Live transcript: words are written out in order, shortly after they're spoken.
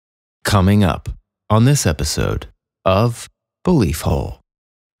Coming up on this episode of Belief Hole.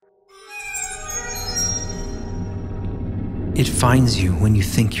 It finds you when you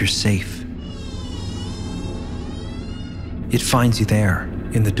think you're safe. It finds you there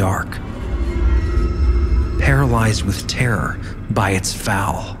in the dark, paralyzed with terror by its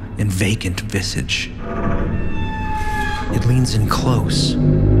foul and vacant visage. It leans in close,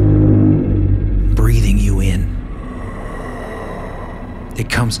 breathing you in. It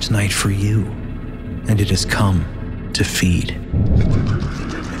comes tonight for you, and it has come to feed.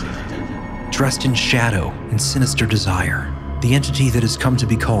 Dressed in shadow and sinister desire, the entity that has come to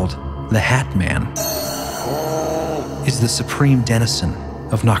be called the Hat Man is the supreme Denison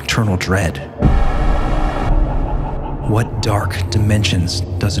of nocturnal dread. What dark dimensions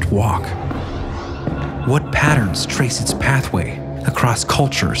does it walk? What patterns trace its pathway across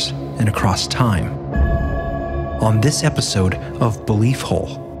cultures and across time? On this episode of Belief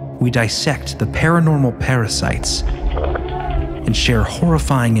Hole, we dissect the paranormal parasites and share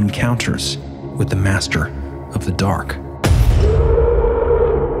horrifying encounters with the master of the dark.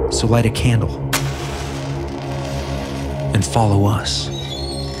 So light a candle and follow us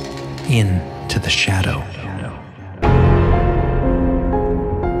into the shadow.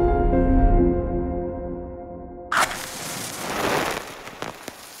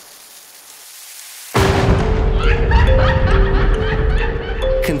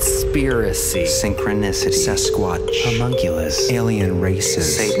 Conspiracy, synchronicity, Sasquatch, homunculus, Alien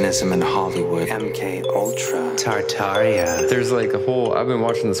races, Satanism in Hollywood, MK Ultra, Tartaria. There's like a whole. I've been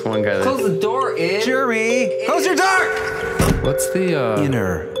watching this one guy. Close the door, Ed. Jeremy, close your door! What's the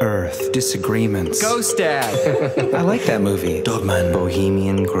Inner Earth disagreements. Ghost Dad? I like that movie. Dogman,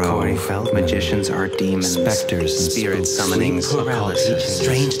 Bohemian Grove, Corey Feldman, magicians are demons, specters, and spirit spooks, summonings, sleep paralysis,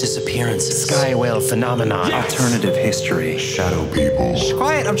 strange disappearances, Sky whale phenomenon. alternative history, shadow people. Shh,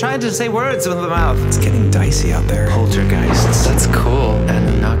 quiet, I'm trying to say words with the mouth. It's getting dicey out there. Poltergeists. That's cool.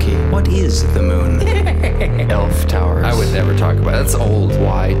 Anunnaki. What is the moon? Elf towers. I would never talk about it. That's old.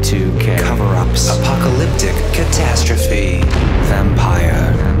 Y2K. Cover-ups. Apocalyptic. Catastrophe.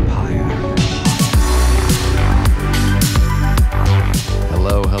 Vampire.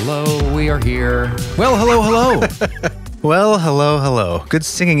 Hello. We are here. Well, hello. Well, hello. Good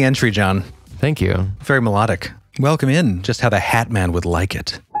singing entry, John. Thank you. Very melodic. Welcome in, just how the Hat Man would like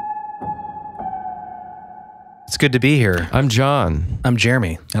it. It's good to be here. I'm John, I'm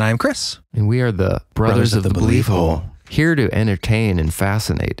Jeremy. And I'm Chris. and we are the Brothers of the Belief Hole, here to entertain and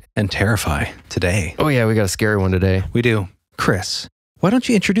fascinate. And terrify today. Oh yeah, we got a scary one today. We do. Chris, why don't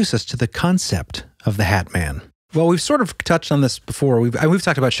you introduce us to the concept of the Hat Man? Well, we've sort of touched on this before. We've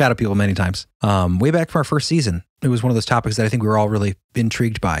talked about shadow people many times. Way back from our first season, it was one of those topics that I think we were all really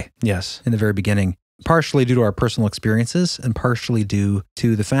intrigued by. Yes. In the very beginning. Partially due to our personal experiences and partially due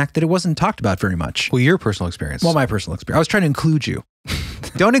to the fact that it wasn't talked about very much. Well, your personal experience. Well, my personal experience. I was trying to include you.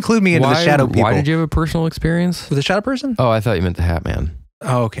 Don't include me into the shadow people. Why did you have a personal experience? With a shadow person? Oh, I thought you meant the Hat Man.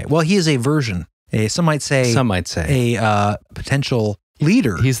 Oh, okay. Well, he is a version. Some might say a potential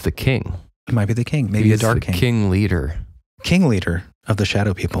leader. He's the king. He might be the king. Maybe He's a dark the king. King leader. King leader of the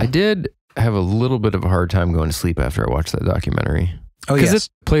shadow people. I did have a little bit of a hard time going to sleep after I watched that documentary. Oh, Because yes.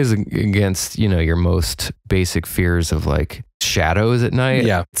 it plays against, your most basic fears of like shadows at night.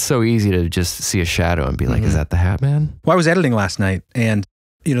 Yeah. It's so easy to just see a shadow and be like, is that the Hat Man? Well, I was editing last night, and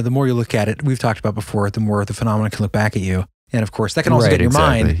the more you look at it, we've talked about before, the more the phenomenon can look back at you. And of course, that can also get in your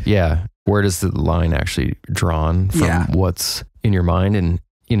mind. Yeah. Where does the line actually drawn from what's in your mind? And,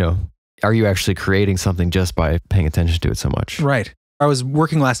 are you actually creating something just by paying attention to it so much? Right. I was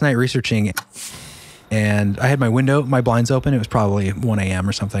working last night researching, and I had my blinds open. It was probably 1 a.m.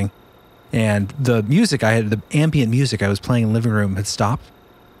 or something. And the ambient music I was playing in the living room had stopped.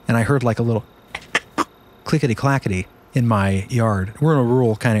 And I heard like a little clickety-clackety in my yard. We're in a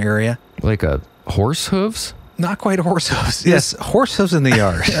rural kind of area. Like a horse hooves? Not quite horse hooves. Yes, horse hooves in the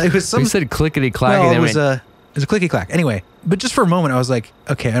yard. It was You said clickety-clackety. Well, it was a clicky-clack. Anyway, but just for a moment, I was like,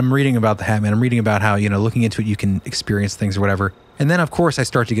 okay, I'm reading about the Hat Man. I'm reading about how, looking into it, you can experience things or whatever. And then, of course, I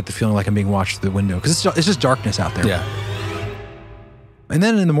start to get the feeling like I'm being watched through the window because it's just darkness out there. Yeah. And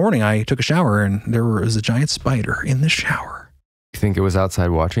then in the morning, I took a shower and there was a giant spider in the shower. You think it was outside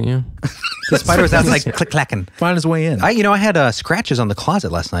watching you? The spider was outside click-clacking. Find his way in. I had scratches on the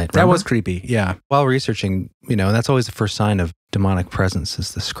closet last night. That remember? was creepy, yeah. While researching, that's always the first sign of demonic presence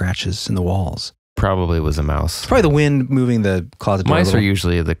is the scratches in the walls. Probably was a mouse. It's probably the wind moving the closet door. Mice are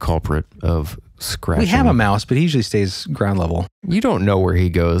usually the culprit of scratching. We have a mouse, but he usually stays ground level. You don't know where he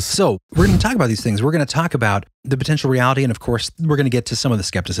goes. So we're going to talk about these things. We're going to talk about the potential reality. And of course, we're going to get to some of the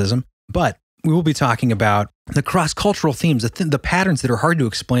skepticism. But we will be talking about the cross-cultural themes, the patterns that are hard to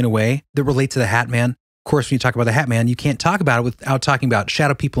explain away that relate to the Hat Man. Of course, when you talk about the Hat Man, you can't talk about it without talking about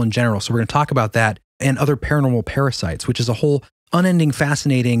shadow people in general. So we're going to talk about that and other paranormal parasites, which is a whole unending,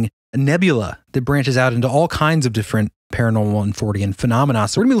 fascinating nebula that branches out into all kinds of different paranormal and Fortean phenomena.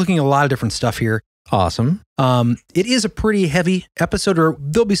 So we're going to be looking at a lot of different stuff here. Awesome. It is a pretty heavy episode, or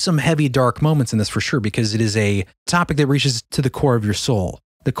there'll be some heavy, dark moments in this for sure, because it is a topic that reaches to the core of your soul,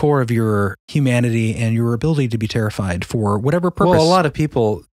 the core of your humanity and your ability to be terrified for whatever purpose. Well, a lot of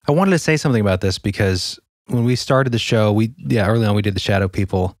people, I wanted to say something about this because when we started the show, early on we did the shadow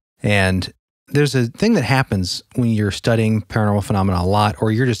people, and there's a thing that happens when you're studying paranormal phenomena a lot,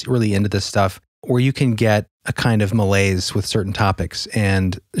 or you're just really into this stuff, where you can get a kind of malaise with certain topics.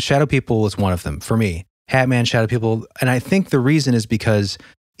 And shadow people is one of them for me. Hat Man, shadow people. And I think the reason is because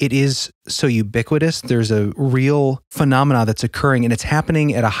it is so ubiquitous. There's a real phenomena that's occurring, and it's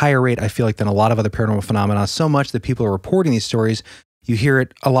happening at a higher rate, I feel like, than a lot of other paranormal phenomena. So much that people are reporting these stories. You hear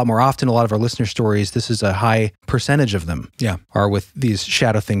it a lot more often. A lot of our listener stories, this is a high percentage of them are with these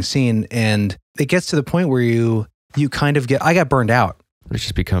shadow things seen. And it gets to the point where you kind of I got burned out. It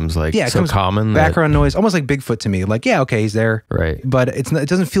just becomes like so common. Background noise, almost like Bigfoot to me. Like, yeah, okay, he's there. Right. But it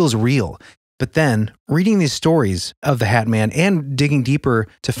doesn't feel as real. But then reading these stories of the Hat Man and digging deeper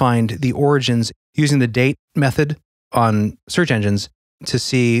to find the origins, using the date method on search engines to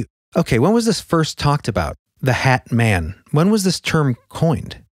see, okay, when was this first talked about? The Hat Man. When was this term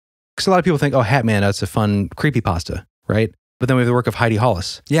coined? Because a lot of people think, oh, Hat Man, that's a fun creepypasta, right? But then we have the work of Heidi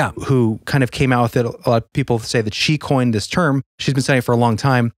Hollis, who kind of came out with it. A lot of people say that she coined this term. She's been studying it for a long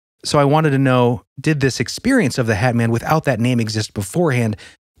time. So I wanted to know, did this experience of the Hat Man without that name exist beforehand?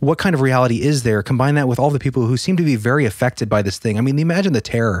 What kind of reality is there? Combine that with all the people who seem to be very affected by this thing. I mean, imagine the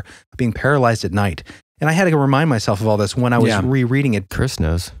terror of being paralyzed at night. And I had to remind myself of all this when I was rereading it. Chris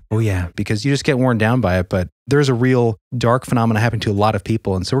knows. Oh, yeah, because you just get worn down by it. But there's a real dark phenomena happening to a lot of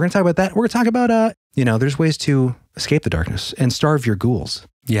people. And so we're going to talk about that. We're going to talk about, there's ways to escape the darkness and starve your ghouls.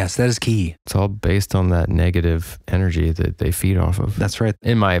 Yes, that is key. It's all based on that negative energy that they feed off of. That's right.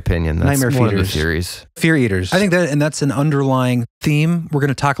 In my opinion, that's Nightmare one feeders. of the theories. Fear eaters. I think that's an underlying theme we're going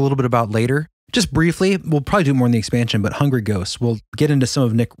to talk a little bit about later. Just briefly, we'll probably do more in the expansion, but Hungry Ghosts. We'll get into some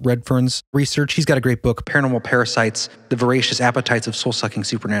of Nick Redfern's research. He's got a great book, Paranormal Parasites, The Voracious Appetites of Soul-Sucking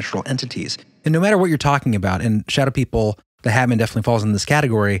Supernatural Entities. And no matter what you're talking about, and shadow people, the Hat Man definitely falls in this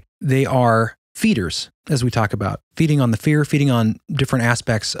category, they are feeders, as we talk about. Feeding on the fear, feeding on different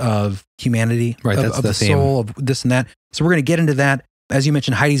aspects of humanity, right, of, that's of the the theme. soul, of this and that. So we're going to get into that. As you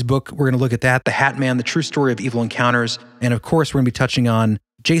mentioned, Heidi's book, we're going to look at that. The Hat Man, The True Story of Evil Encounters. And of course, we're going to be touching on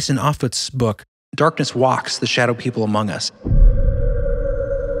Jason Offutt's book, Darkness Walks, The Shadow People Among Us.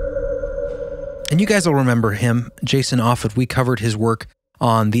 And you guys will remember him, Jason Offutt. We covered his work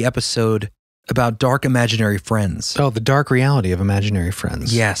on the episode about dark imaginary friends. Oh, the dark reality of imaginary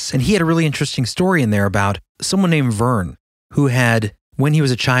friends. Yes. And he had a really interesting story in there about someone named Vern, who had, when he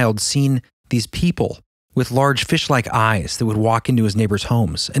was a child, seen these people with large fish-like eyes that would walk into his neighbors'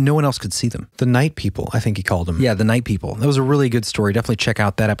 homes, and no one else could see them. The night people, I think he called them. Yeah, the night people. That was a really good story. Definitely check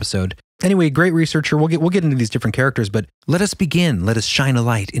out that episode. Anyway, great researcher. We'll get into these different characters, but let us begin. Let us shine a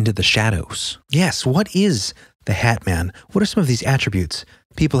light into the shadows. Yes, what is the Hat Man? What are some of these attributes?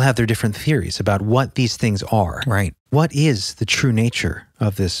 People have their different theories about what these things are. Right. What is the true nature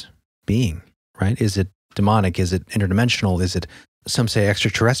of this being, right? Is it demonic? Is it interdimensional? Is it, some say,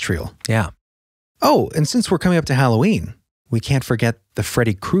 extraterrestrial? Yeah. Oh, and since we're coming up to Halloween, we can't forget the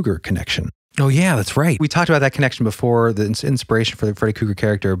Freddy Krueger connection. Oh, yeah, that's right. We talked about that connection before, the inspiration for the Freddy Krueger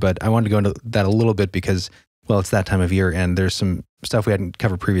character, but I wanted to go into that a little bit because, well, it's that time of year and there's some stuff we hadn't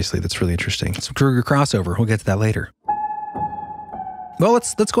covered previously that's really interesting. Some Krueger crossover. We'll get to that later. Well,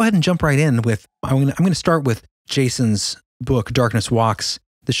 let's go ahead and jump right in with, I'm going to start with Jason's book, Darkness Walks,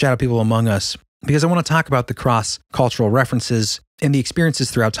 The Shadow People Among Us, because I want to talk about the cross-cultural references and the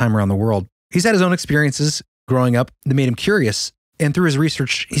experiences throughout time around the world. He's had his own experiences growing up that made him curious. And through his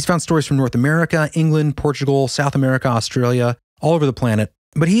research, he's found stories from North America, England, Portugal, South America, Australia, all over the planet.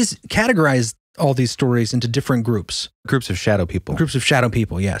 But he's categorized all these stories into different groups. Groups of shadow people. Groups of shadow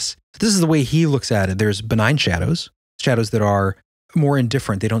people, yes. This is the way he looks at it. There's benign shadows, shadows that are more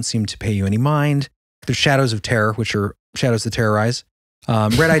indifferent. They don't seem to pay you any mind. There's shadows of terror, which are shadows that terrorize.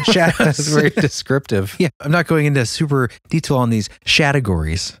 Red-eyed shadows. That's very descriptive. Yeah, I'm not going into super detail on these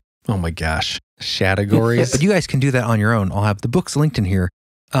shadogories. Oh my gosh. Shadogories. But you guys can do that on your own. I'll have the books linked in here.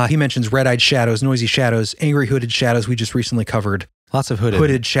 He mentions red-eyed shadows, noisy shadows, angry hooded shadows. We just recently covered lots of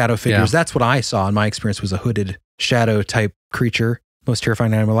hooded shadow figures. Yeah. That's what I saw in my experience, was a hooded shadow type creature. Most terrifying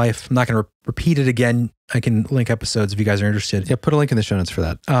night of my life. I'm not going to repeat it again. I can link episodes if you guys are interested. Yeah, put a link in the show notes for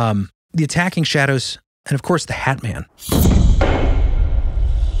that. the attacking shadows, and of course the Hat Man,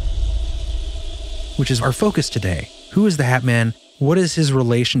 which is our focus today. Who is the Hat Man? What is his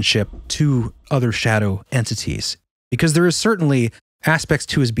relationship to other shadow entities? Because there is certainly aspects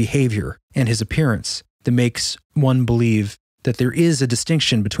to his behavior and his appearance that makes one believe that there is a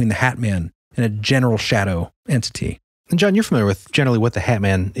distinction between the Hat Man and a general shadow entity. And John, you're familiar with generally what the Hat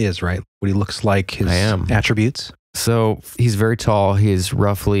Man is, right? What he looks like, his attributes. So he's very tall. He's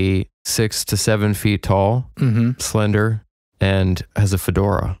roughly 6 to 7 feet tall, slender, and has a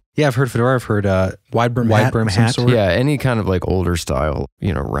fedora. Yeah, I've heard fedora. I've heard wide brim hat. Of some sort. Yeah, any kind of like older style,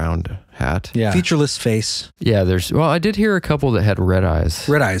 round hat. Yeah. Featureless face. Yeah, I did hear a couple that had red eyes.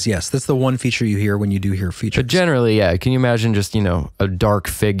 Red eyes, yes. That's the one feature you hear when you do hear features. But generally, yeah, can you imagine just, a dark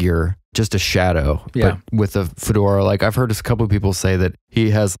figure, just a shadow, but with a fedora? Like I've heard a couple of people say that he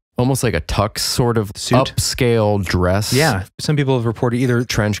has almost like a tux sort of suit, upscale dress. Yeah, some people have reported either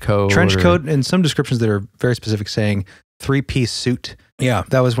trench coat, and some descriptions that are very specific saying 3-piece suit. Yeah.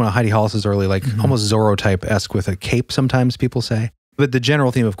 That was one of Heidi Hollis's early, almost Zorro type-esque with a cape, sometimes people say. But the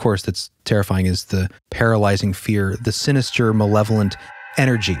general theme, of course, that's terrifying is the paralyzing fear, the sinister, malevolent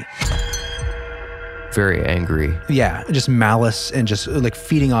energy. Very angry. Yeah, just malice and just like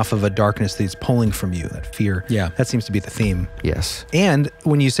feeding off of a darkness that's pulling from you, that fear. Yeah. That seems to be the theme. Yes. And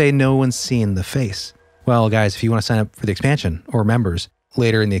when you say no one's seen the face, well, guys, if you want to sign up for the expansion or members,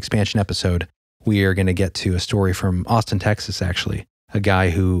 later in the expansion episode, we are going to get to a story from Austin, Texas, actually. A guy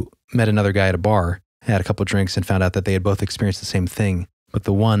who met another guy at a bar, had a couple of drinks, and found out that they had both experienced the same thing. But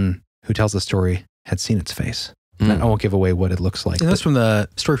the one who tells the story had seen its face. And I won't give away what it looks like. And that's from the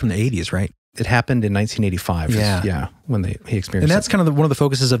story from the 80s, right? It happened in 1985. Yeah. When he experienced it. And that's kind of one of the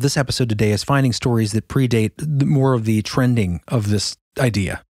focuses of this episode today is finding stories that predate more of the trending of this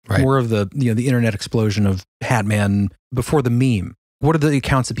idea. Right. More of the internet explosion of Hat Man before the meme. What are the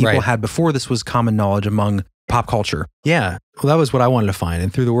accounts that people had before this was common knowledge among pop culture? Yeah. Well, that was what I wanted to find.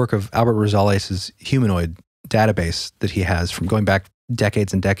 And through the work of Albert Rosales' humanoid database that he has from going back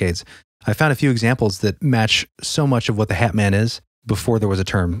decades and decades, I found a few examples that match so much of what the Hat Man is before there was a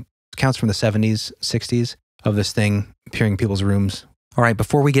term. Accounts from the 70s, 60s of this thing appearing in people's rooms. All right,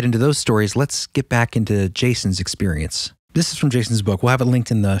 before we get into those stories, let's get back into Jason's experience. This is from Jason's book. We'll have it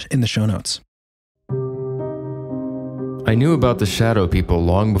linked in the show notes. I knew about the shadow people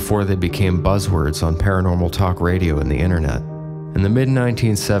long before they became buzzwords on paranormal talk radio and the internet. In the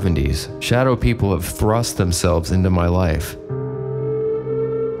mid-1970s, shadow people have thrust themselves into my life.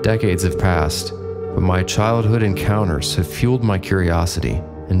 Decades have passed, but my childhood encounters have fueled my curiosity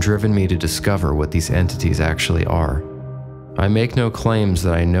and driven me to discover what these entities actually are. I make no claims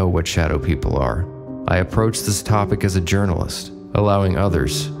that I know what shadow people are. I approach this topic as a journalist, allowing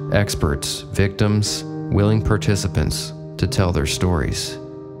others, experts, victims, willing participants, to tell their stories.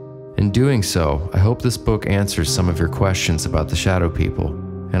 In doing so, I hope this book answers some of your questions about the shadow people,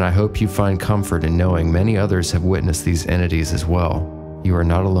 and I hope you find comfort in knowing many others have witnessed these entities as well. You are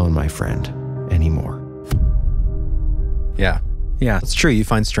not alone, my friend, anymore. Yeah. Yeah. It's true. You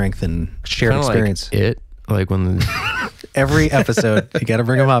find strength in shared experience. Like when every episode, you got to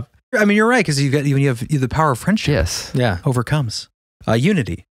bring them up. I mean, you're right, because you have the power of friendship. Yes. Yeah. Overcomes.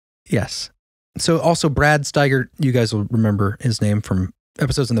 Unity. Yes. So also Brad Steiger, you guys will remember his name from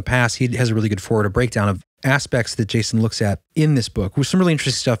episodes in the past. He has a really good forward, a breakdown of aspects that Jason looks at in this book with some really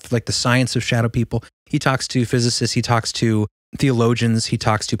interesting stuff like the science of shadow people. He talks to physicists, he talks to theologians, he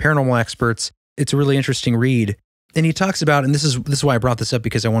talks to paranormal experts. It's a really interesting read. And he talks about, and this is why I brought this up,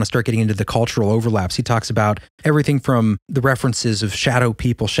 because I want to start getting into the cultural overlaps. He talks about everything from the references of shadow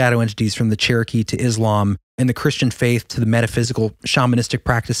people, shadow entities from the Cherokee to Islam and the Christian faith to the metaphysical shamanistic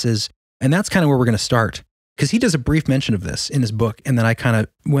practices. And that's kind of where we're going to start, because he does a brief mention of this in his book. And then I kind of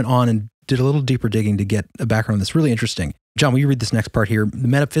went on and did a little deeper digging to get a background that's really interesting. John, will you read this next part here? The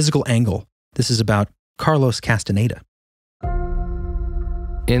metaphysical angle. This is about Carlos Castaneda.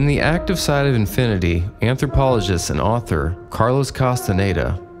 In The Active Side of Infinity, anthropologist and author Carlos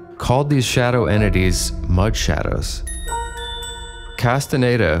Castaneda called these shadow entities mud shadows.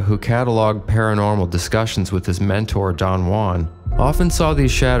 Castaneda, who cataloged paranormal discussions with his mentor Don Juan, often saw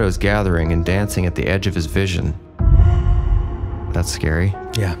these shadows gathering and dancing at the edge of his vision. That's scary.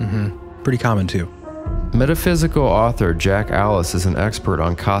 Yeah, pretty common too. Metaphysical author Jack Alice is an expert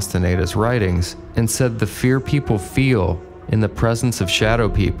on Castaneda's writings and said the fear people feel in the presence of shadow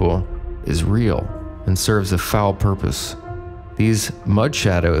people is real and serves a foul purpose. These mud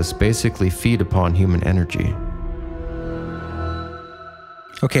shadows basically feed upon human energy.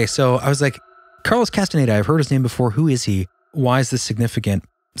 Okay, so I was like, Carlos Castaneda, I've heard his name before. Who is he? Why is this significant?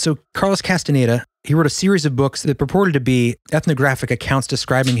 So Carlos Castaneda He wrote a series of books that purported to be ethnographic accounts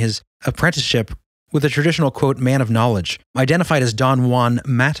describing his apprenticeship with a traditional, quote, man of knowledge, identified as Don Juan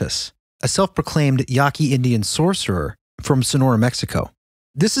Matus, a self-proclaimed Yaqui Indian sorcerer from Sonora, Mexico.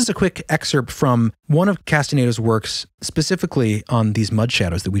 This is a quick excerpt from one of Castaneda's works, specifically on these mud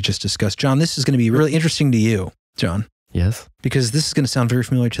shadows that we just discussed. John, this is going to be really interesting to you, John. Yes? Because this is going to sound very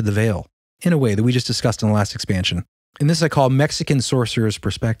familiar to the Veil, in a way that we just discussed in the last expansion. And this I call Mexican Sorcerer's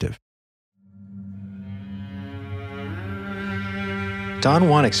Perspective. Don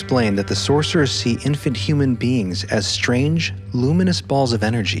Juan explained that the sorcerers see infant human beings as strange, luminous balls of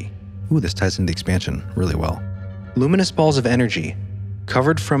energy. Ooh, this ties into the expansion really well. Luminous balls of energy,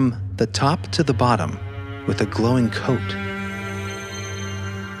 covered from the top to the bottom with a glowing coat.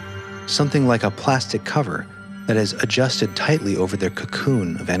 Something like a plastic cover that is adjusted tightly over their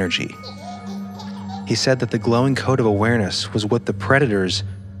cocoon of energy. He said that the glowing coat of awareness was what the predators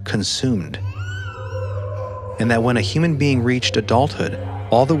consumed, and that when a human being reached adulthood,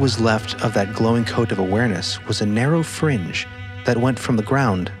 all that was left of that glowing coat of awareness was a narrow fringe that went from the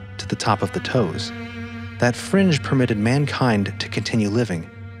ground to the top of the toes. That fringe permitted mankind to continue living,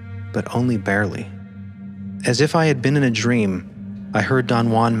 but only barely. As if I had been in a dream, I heard Don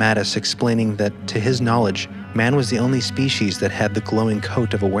Juan Matus explaining that, to his knowledge, man was the only species that had the glowing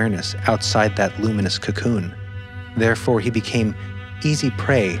coat of awareness outside that luminous cocoon. Therefore, he became easy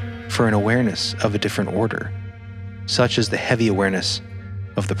prey for an awareness of a different order, such as the heavy awareness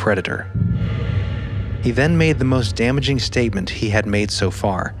of the predator. He then made the most damaging statement he had made so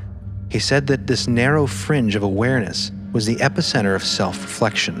far. He said that this narrow fringe of awareness was the epicenter of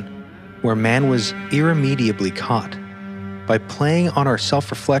self-reflection, where man was irremediably caught. By playing on our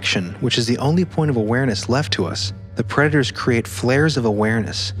self-reflection, which is the only point of awareness left to us, the predators create flares of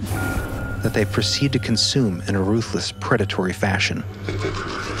awareness that they proceed to consume in a ruthless, predatory fashion.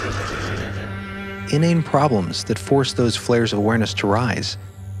 Inane problems that force those flares of awareness to rise,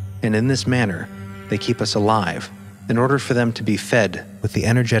 and in this manner, they keep us alive, in order for them to be fed with the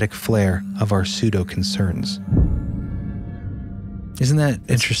energetic flare of our pseudo-concerns. Isn't that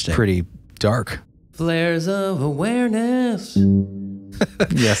interesting? Pretty dark. Flares of awareness.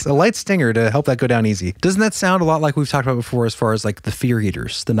 Yes, a light stinger to help that go down easy. Doesn't that sound a lot like we've talked about before as far as like the fear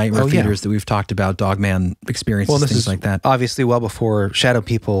eaters, the nightmare feeders that we've talked about, Dogman experiences, things like that? Obviously well before shadow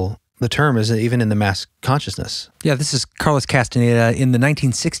people, the term is even in the mass consciousness. Yeah, this is Carlos Castaneda in the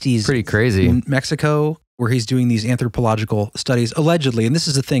 1960s. Pretty crazy. In Mexico, where he's doing these anthropological studies, allegedly, and this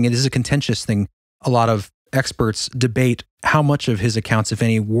is the thing, it is a contentious thing. A lot of experts debate how much of his accounts, if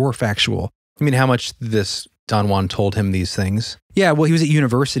any, were factual. I mean, how much this Don Juan told him these things? Yeah, well, he was at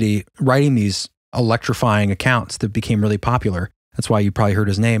university writing these electrifying accounts that became really popular. That's why you probably heard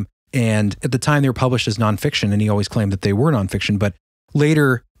his name. And at the time, they were published as nonfiction, and he always claimed that they were nonfiction. But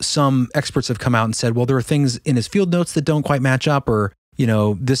later, some experts have come out and said, well, there are things in his field notes that don't quite match up, or, you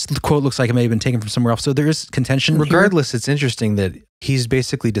know, this quote looks like it may have been taken from somewhere else. So there is contention. Regardless, it's interesting that he's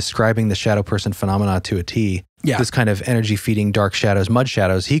basically describing the shadow person phenomena to a T. Yeah. This kind of energy feeding dark shadows, mud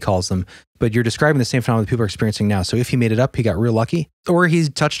shadows, he calls them. But you're describing the same phenomenon that people are experiencing now. So if he made it up, he got real lucky. Or he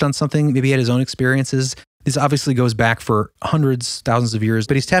touched on something, maybe he had his own experiences. This obviously goes back for hundreds, thousands of years.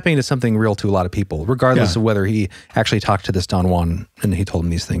 But he's tapping into something real to a lot of people, regardless of whether he actually talked to this Don Juan and he told him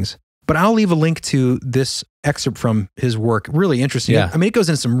these things. But I'll leave a link to this excerpt from his work. Really interesting. Yeah. I mean, it goes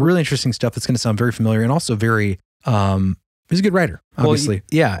into some really interesting stuff that's going to sound very familiar and also very, he's a good writer, obviously. Well,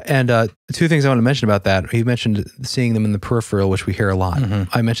 yeah. And two things I want to mention about that. He mentioned seeing them in the peripheral, which we hear a lot.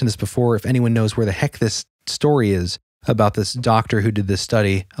 Mm-hmm. I mentioned this before. If anyone knows where the heck this story is about this doctor who did this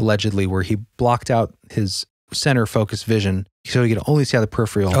study, allegedly, where he blocked out his center focus vision so he could only see out the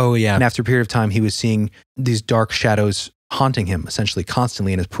peripheral. Oh, yeah. And after a period of time, he was seeing these dark shadows haunting him essentially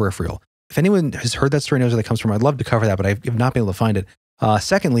constantly in his peripheral. If anyone has heard that story, knows where that comes from, I'd love to cover that, but I've not been able to find it.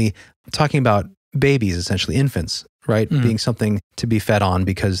 Secondly, talking about babies, essentially infants, right? Mm-hmm. Being something to be fed on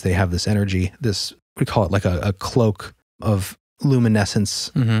because they have this energy, this, we call it like a cloak of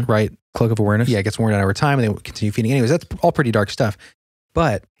luminescence, right? Cloak of awareness. Yeah, it gets worn out over time and they continue feeding. Anyways, that's all pretty dark stuff.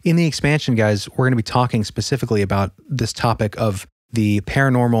 But in the expansion, guys, we're going to be talking specifically about this topic of the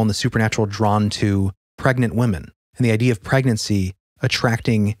paranormal and the supernatural drawn to pregnant women and the idea of pregnancy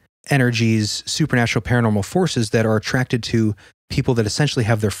attracting energies, supernatural paranormal forces that are attracted to people that essentially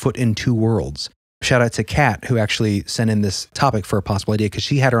have their foot in two worlds. Shout out to Kat, who actually sent in this topic for a possible idea because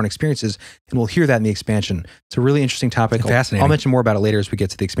she had her own experiences, and we'll hear that in the expansion. It's a really interesting topic. Fascinating. I'll mention more about it later as we get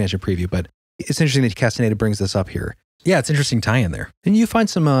to the expansion preview, but it's interesting that Castaneda brings this up here. Yeah, it's interesting tie-in there. And you find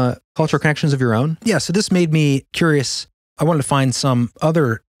some cultural connections of your own? Yeah, so this made me curious. I wanted to find some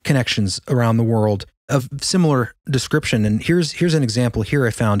other connections around the world of similar description. And here's an example here I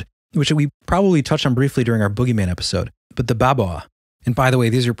found. which we probably touched on briefly during our Boogeyman episode, but the Baboa. And by the way,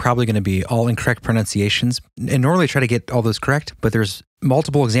 these are probably going to be all incorrect pronunciations. And normally I try to get all those correct, but there's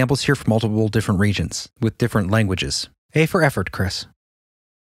multiple examples here from multiple different regions with different languages. A for effort, Chris.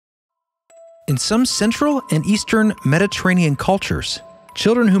 In some Central and Eastern Mediterranean cultures,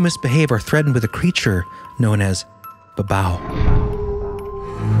 children who misbehave are threatened with a creature known as babao.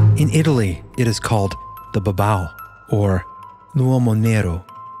 In Italy, it is called the babao, or l'uomo nero,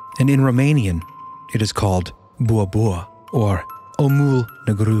 and in Romanian, it is called bua bua, or omul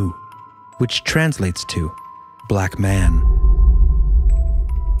negru, which translates to black man.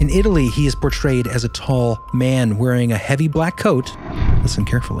 In Italy, he is portrayed as a tall man wearing a heavy black coat, listen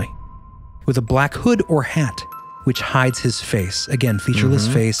carefully, with a black hood or hat, which hides his face. Again, featureless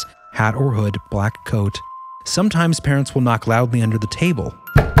face, hat or hood, black coat. Sometimes parents will knock loudly under the table,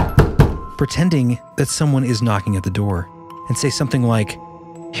 pretending that someone is knocking at the door, and say something like,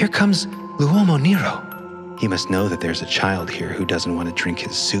 Here comes l'uomo nero. He must know that there's a child here who doesn't want to drink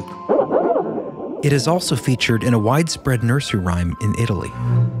his soup. It is also featured in a widespread nursery rhyme in Italy.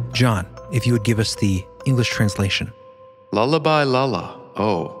 John, if you would give us the English translation. Lullaby lulla,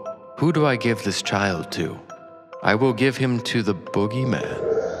 oh, who do I give this child to? I will give him to the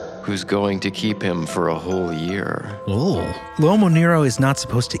boogeyman, who's going to keep him for a whole year. L'uomo nero is not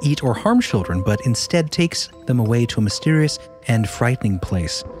supposed to eat or harm children, but instead takes them away to a mysterious and frightening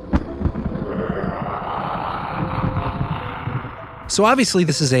place. So obviously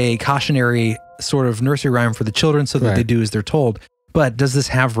this is a cautionary sort of nursery rhyme for the children so that they do as they're told. But does this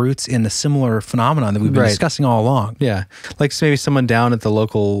have roots in a similar phenomenon that we've been discussing all along? Yeah. Like maybe someone down at the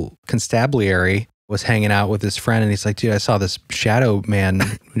local constabulary was hanging out with his friend and he's like, dude, I saw this shadow man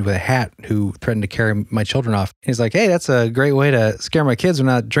with a hat who threatened to carry my children off. And he's like, hey, that's a great way to scare my kids when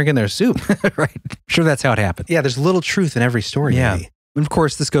not drinking their soup. Right. Sure, that's how it happened. Yeah, there's little truth in every story. Yeah. Maybe. And of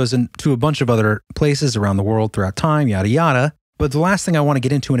course, this goes into a bunch of other places around the world throughout time, yada, yada. But the last thing I want to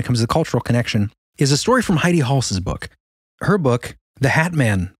get into when it comes to the cultural connection is a story from Heidi Hals's book. Her book, The Hat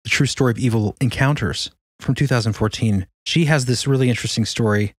Man, The True Story of Evil Encounters, from 2014. She has this really interesting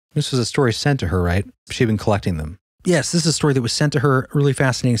story. This was a story sent to her, right? She'd been collecting them. Yes, this is a story that was sent to her, a really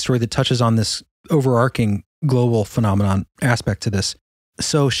fascinating story that touches on this overarching global phenomenon aspect to this.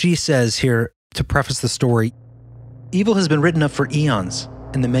 So she says here, to preface the story, evil has been written up for eons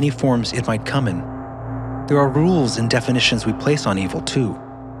in the many forms it might come in. There are rules and definitions we place on evil too,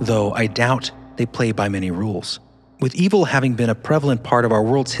 though I doubt they play by many rules. With evil having been a prevalent part of our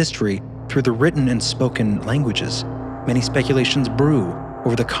world's history through the written and spoken languages, many speculations brew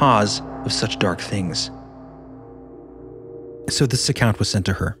over the cause of such dark things. So this account was sent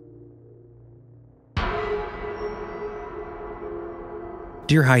to her.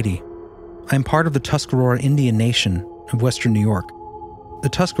 Dear Heidi, I am part of the Tuscarora Indian Nation of Western New York. The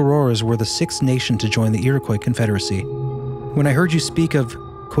Tuscaroras were the sixth nation to join the Iroquois Confederacy. When I heard you speak of,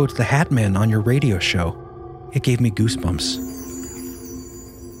 quote, the Hat Man on your radio show, it gave me goosebumps.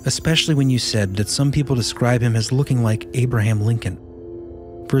 Especially when you said that some people describe him as looking like Abraham Lincoln.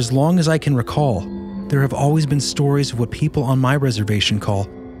 For as long as I can recall, there have always been stories of what people on my reservation call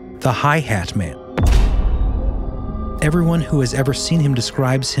the High Hat Man. Everyone who has ever seen him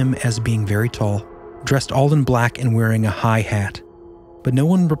describes him as being very tall, dressed all in black and wearing a high hat. But no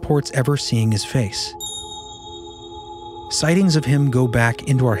one reports ever seeing his face. Sightings of him go back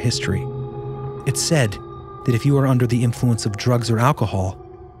into our history. It's said that if you are under the influence of drugs or alcohol,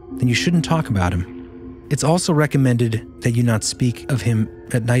 then you shouldn't talk about him. It's also recommended that you not speak of him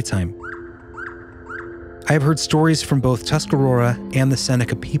at nighttime. I have heard stories from both Tuscarora and the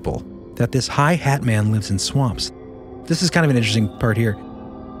Seneca people that this High Hat Man lives in swamps. This is kind of an interesting part here.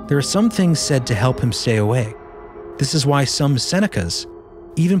 There are some things said to help him stay away. This is why some Senecas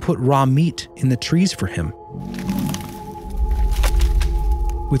even put raw meat in the trees for him.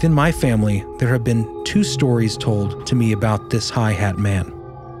 Within my family, there have been 2 stories told to me about this High Hat Man.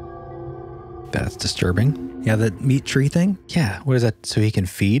 That's disturbing. Yeah, the meat tree thing? Yeah. What is that? So he can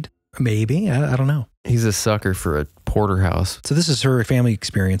feed? Maybe. I don't know. He's a sucker for a porterhouse. So this is her family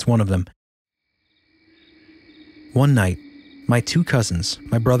experience, one of them. One night, my 2 cousins,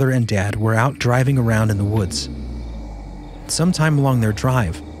 my brother and dad, were out driving around in the woods. Sometime along their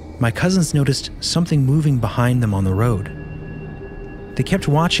drive, my cousins noticed something moving behind them on the road. They kept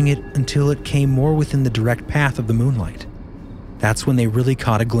watching it until it came more within the direct path of the moonlight. That's when they really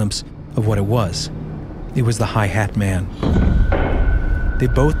caught a glimpse of what it was. It was the High Hat Man. They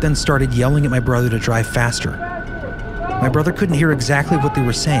both then started yelling at my brother to drive faster. My brother couldn't hear exactly what they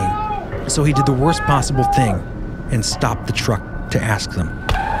were saying, so he did the worst possible thing and stopped the truck to ask them.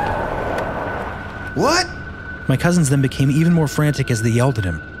 What? My cousins then became even more frantic as they yelled at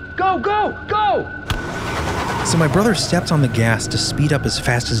him. Go, go, go! So my brother stepped on the gas to speed up as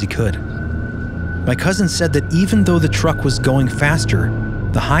fast as he could. My cousin said that even though the truck was going faster,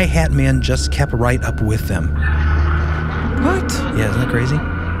 the high hat man just kept right up with them. What? Yeah, isn't that crazy?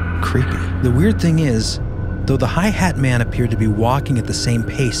 Creepy. The weird thing is, though the high hat man appeared to be walking at the same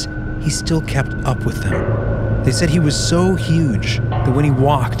pace, he still kept up with them. They said he was so huge that when he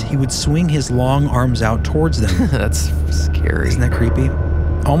walked, he would swing his long arms out towards them. That's scary. Isn't that creepy?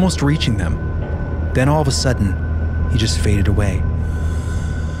 Almost reaching them. Then all of a sudden, he just faded away.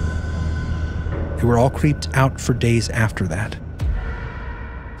 They were all creeped out for days after that.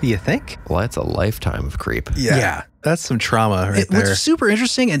 You think? Well, that's a lifetime of creep. Yeah. That's some trauma right there. What's super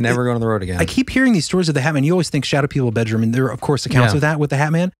interesting, and Never go on the road again. I keep hearing these stories of the Hat Man. You always think shadow people bedroom, and there are, of course, accounts of that with the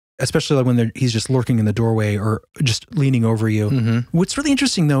Hat Man, especially like when he's just lurking in the doorway or just leaning over you. Mm-hmm. What's really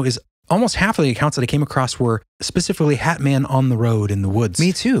interesting, though, is almost half of the accounts that I came across were specifically Hat Man on the road in the woods.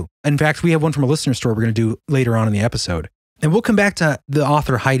 Me too. In fact, we have one from a listener story we're going to do later on in the episode. And we'll come back to the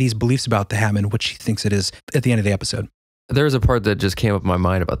author Heidi's beliefs about the Hat Man, what she thinks it is at the end of the episode. There's a part that just came up in my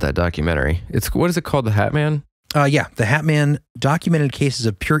mind about that documentary. What is it called? The Hat Man? Yeah, The Hat Man, Documented Cases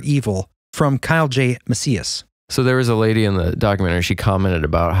of Pure Evil from Kyle J. Macias. So there was a lady in the documentary, she commented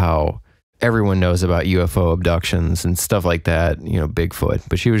about how everyone knows about UFO abductions and stuff like that, Bigfoot.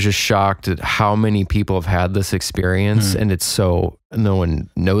 But she was just shocked at how many people have had this experience, and it's so no one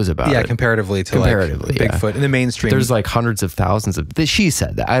knows about it. Yeah, comparatively to Bigfoot in the mainstream. There's like hundreds of thousands of. She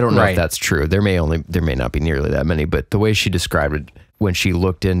said that. I don't know if that's true. There may not be nearly that many, but the way she described it when she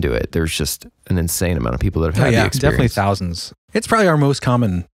looked into it, there's just an insane amount of people that have had the experience. Definitely thousands. It's probably our most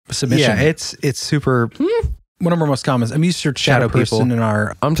common submission. Yeah, it's super. One of our most common. I mean, you search shadow person people in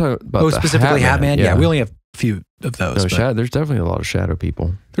our. I'm talking about specifically Hat Man. Yeah, we only have a few of those. No, there's definitely a lot of shadow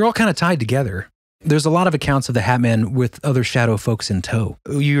people. They're all kind of tied together. There's a lot of accounts of the Hat Man with other shadow folks in tow.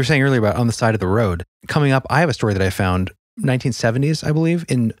 You were saying earlier about on the side of the road. Coming up, I have a story that I found 1970s, I believe,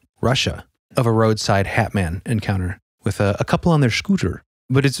 in Russia of a roadside Hat Man encounter with a couple on their scooter.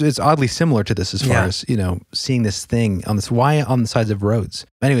 But it's oddly similar to this as far as, seeing this thing on this, why on the sides of roads.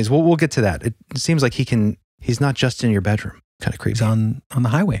 Anyways, we'll get to that. It seems like he's not just in your bedroom. Kind of creepy. He's on the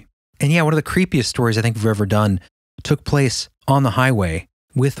highway. And yeah, one of the creepiest stories I think we've ever done took place on the highway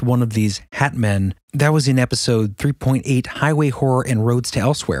with one of these Hat Men. That was in episode 3.8, Highway Horror and Roads to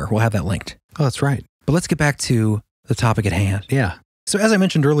Elsewhere. We'll have that linked. Oh, that's right. But let's get back to the topic at hand. Yeah. So as I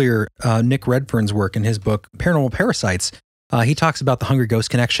mentioned earlier, Nick Redfern's work in his book, Paranormal Parasites, he talks about the Hungry Ghost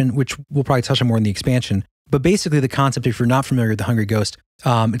connection, which we'll probably touch on more in the expansion. But basically the concept, if you're not familiar with the Hungry Ghost,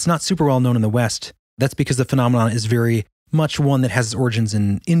 it's not super well known in the West. That's because the phenomenon is very much one that has its origins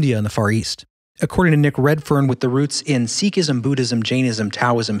in India and the Far East. According to Nick Redfern, with the roots in Sikhism, Buddhism, Jainism,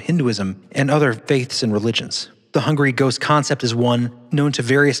 Taoism, Hinduism, and other faiths and religions. The Hungry Ghost concept is one known to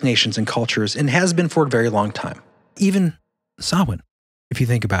various nations and cultures and has been for a very long time. Even Samhain, if you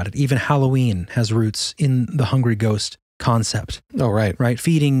think about it, even Halloween has roots in the Hungry Ghost concept. Oh, right. Right?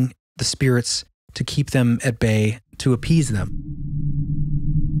 Feeding the spirits to keep them at bay, to appease them.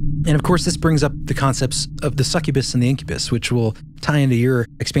 And of course, this brings up the concepts of the succubus and the incubus, which will tie into your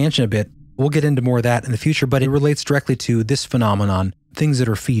expansion a bit. We'll get into more of that in the future, but it relates directly to this phenomenon, things that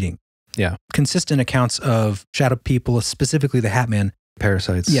are feeding. Yeah. Consistent accounts of shadow people, specifically the Hat Man.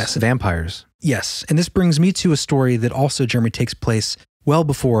 Parasites. Yes. Vampires. Yes. And this brings me to a story that also, Jeremy, takes place well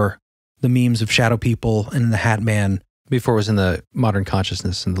before the memes of shadow people and the Hat Man. Before it was in the modern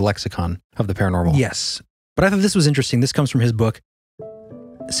consciousness and the lexicon of the paranormal. Yes. But I thought this was interesting. This comes from his book.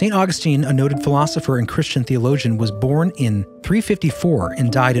 St. Augustine, a noted philosopher and Christian theologian, was born in 354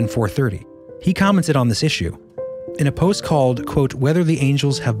 and died in 430. He commented on this issue. In a post called, quote, Whether the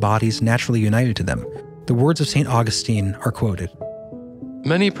Angels Have Bodies Naturally United to Them, the words of St. Augustine are quoted.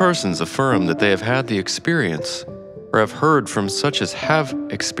 Many persons affirm that they have had the experience, or have heard from such as have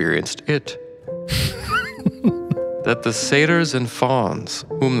experienced it, that the satyrs and fauns,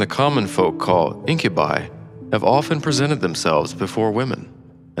 whom the common folk call incubi, have often presented themselves before women,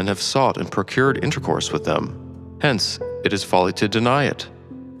 and have sought and procured intercourse with them. Hence, it is folly to deny it.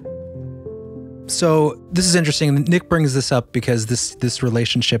 So this is interesting. Nick brings this up because this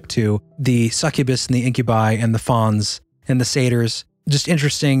relationship to the succubus and the incubi and the fauns and the satyrs, just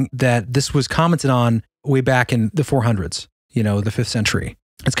interesting that this was commented on way back in the 400s, the 5th century.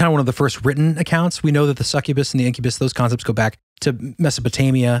 It's kind of one of the first written accounts. We know that the succubus and the incubus, those concepts go back to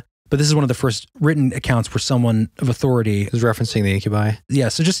Mesopotamia, but this is one of the first written accounts where someone of authority Is referencing the incubi. Yeah,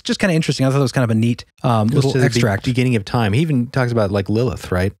 so just kind of interesting. I thought it was kind of a neat little To the extract. beginning of time. He even talks about like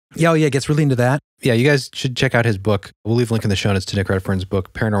Lilith, right? Yeah, it gets really into that. Yeah, you guys should check out his book. We'll leave a link in the show notes to Nick Redfern's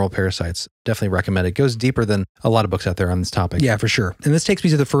book, Paranormal Parasites. Definitely recommend it. It goes deeper than a lot of books out there on this topic. Yeah, for sure. And this takes me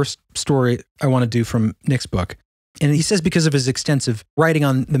to the first story I want to do from Nick's book. And he says because of his extensive writing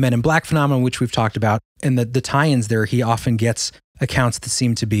on the Men in Black phenomenon, which we've talked about, and the tie-ins there, he often gets accounts that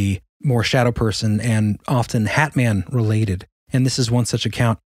seem to be more shadow person and often Hatman related. And this is one such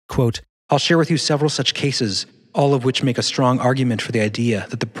account. Quote, I'll share with you several such cases, all of which make a strong argument for the idea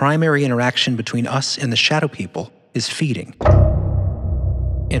that the primary interaction between us and the shadow people is feeding.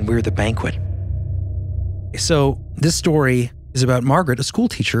 And we're the banquet. So this story is about Margaret, a school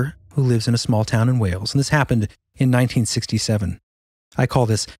teacher who lives in a small town in Wales. And this happened in 1967. I call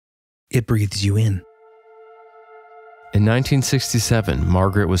this, It Breathes You In. In 1967,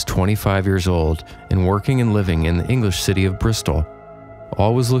 Margaret was 25 years old and working and living in the English city of Bristol.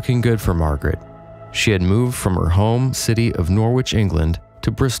 All was looking good for Margaret. She had moved from her home city of Norwich, England,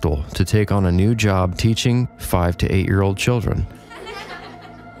 to Bristol to take on a new job teaching 5 to 8-year-old children.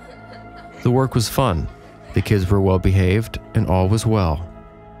 The work was fun, the kids were well behaved, and all was well,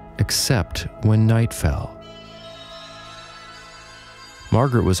 except when night fell.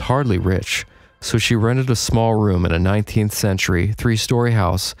 Margaret was hardly rich, so she rented a small room in a 19th century 3-story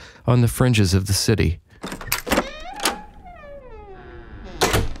house on the fringes of the city.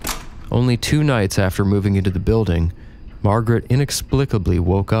 Only 2 nights after moving into the building, Margaret inexplicably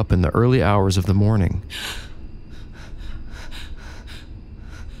woke up in the early hours of the morning.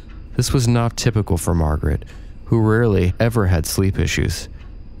 This was not typical for Margaret, who rarely ever had sleep issues.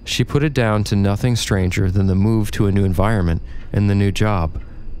 She put it down to nothing stranger than the move to a new environment and the new job.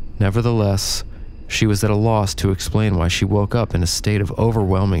 Nevertheless, she was at a loss to explain why she woke up in a state of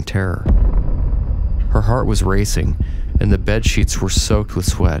overwhelming terror. Her heart was racing, and the bed sheets were soaked with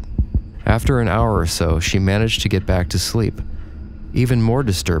sweat. After an hour or so, she managed to get back to sleep. Even more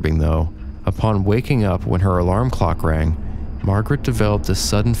disturbing, though, upon waking up when her alarm clock rang, Margaret developed a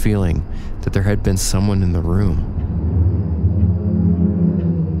sudden feeling that there had been someone in the room.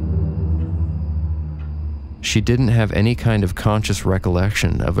 She didn't have any kind of conscious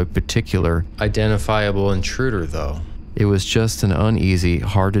recollection of a particular identifiable intruder, though. It was just an uneasy,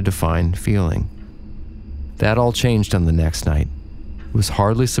 hard-to-define feeling. That all changed on the next night. It was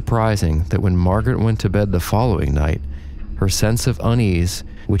hardly surprising that when Margaret went to bed the following night, her sense of unease,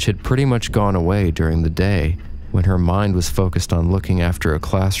 which had pretty much gone away during the day when her mind was focused on looking after a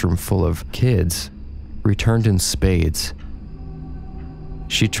classroom full of kids, returned in spades.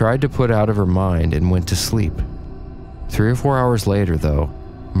 She tried to put out of her mind and went to sleep. 3 or 4 hours later, though,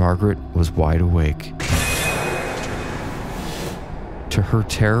 Margaret was wide awake. To her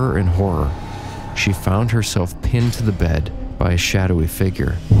terror and horror, she found herself pinned to the bed by a shadowy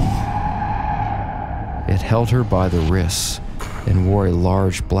figure. It held her by the wrists and wore a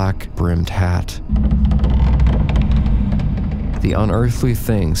large black-brimmed hat. The unearthly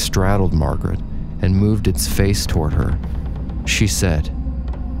thing straddled Margaret and moved its face toward her. She said,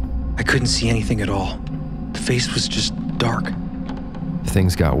 I couldn't see anything at all. The face was just dark.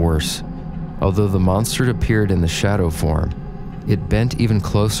 Things got worse. Although the monster appeared in the shadow form, it bent even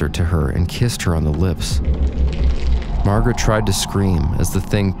closer to her and kissed her on the lips. Margaret tried to scream as the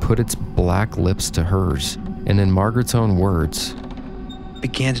thing put its black lips to hers, and in Margaret's own words,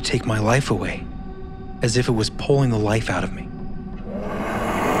 Began to take my life away, as if it was pulling the life out of me.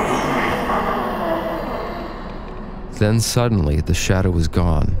 Then suddenly the shadow was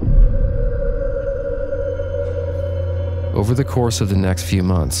gone. Over the course of the next few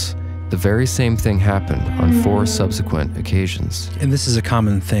months, the very same thing happened on 4 subsequent occasions. And this is a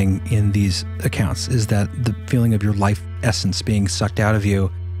common thing in these accounts, is that the feeling of your life essence being sucked out of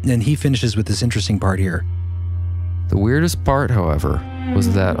you. And he finishes with this interesting part here. The weirdest part, however,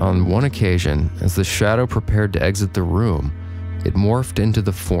 was that on one occasion, as the shadow prepared to exit the room, it morphed into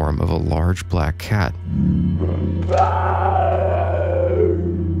the form of a large black cat.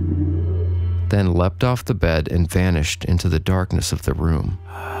 Then leapt off the bed and vanished into the darkness of the room.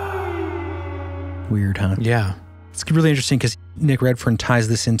 Weird, huh? Yeah. It's really interesting because Nick Redfern ties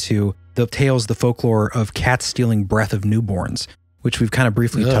this into the tales, the folklore of cats stealing breath of newborns, which we've kind of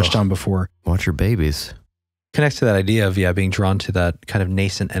briefly touched on before. Watch your babies. Connects to that idea of, being drawn to that kind of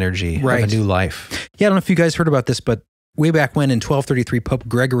nascent energy of a new life. Yeah, I don't know if you guys heard about this, but way back when in 1233, Pope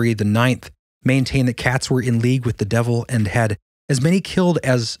Gregory IX maintained that cats were in league with the devil and had as many killed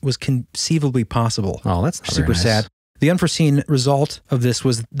as was conceivably possible. Oh, that's not super very nice. sad. The unforeseen result of this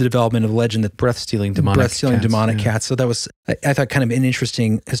was the development of legend that Breath-stealing demonic cats. So that was, I thought, kind of an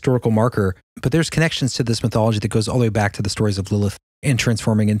interesting historical marker. But there's connections to this mythology that goes all the way back to the stories of Lilith and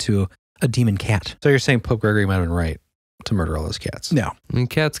transforming into a demon cat. So you're saying Pope Gregory might have been right to murder all those cats? No. I mean,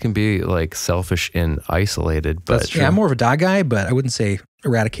 cats can be like selfish and isolated, but Yeah, I'm more of a dog guy, but I wouldn't say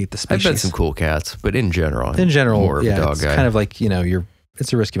eradicate the species. I've met some cool cats, but in general, more of a yeah, dog it's guy. kind of like,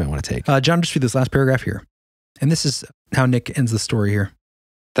 it's a risk you might want to take. John, just read this last paragraph here. And this is how Nick ends the story here.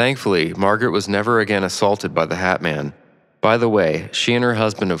 Thankfully, Margaret was never again assaulted by the Hat Man. By the way, she and her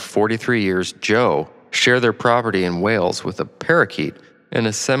husband of 43 years, Joe, share their property in Wales with a parakeet and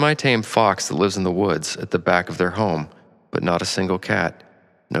a semi-tame fox that lives in the woods at the back of their home, but not a single cat.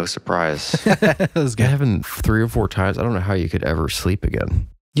 No surprise. That was good. Having 3 or 4 times, I don't know how you could ever sleep again.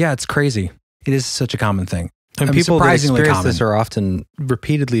 Yeah, it's crazy. It is such a common thing. And I mean, people that surprisingly experience common. this are often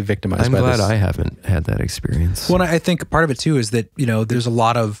repeatedly victimized I'm by glad this. I haven't had that experience. Well, I think part of it too is that, there's a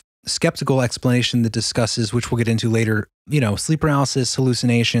lot of skeptical explanation that discusses, which we'll get into later, sleep paralysis,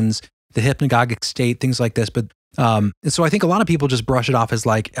 hallucinations, the hypnagogic state, things like this. But and so I think a lot of people just brush it off as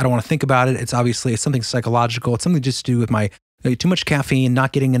like, I don't want to think about it. It's something psychological. It's something just to do with my too much caffeine,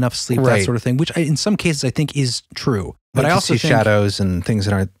 not getting enough sleep, that sort of thing, which in some cases I think is true. But Like I you also see think shadows and things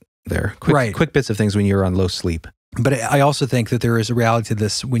that aren't there. Quick bits of things when you're on low sleep. But I also think that there is a reality to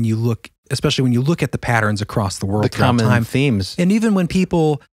this when you look, especially when you look at the patterns across the world, The common time. themes. And even when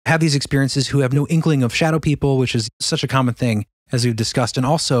people have these experiences who have no inkling of shadow people, which is such a common thing, as we've discussed. And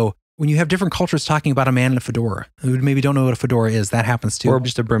also, when you have different cultures talking about a man in a fedora, who maybe don't know what a fedora is, that happens too. Or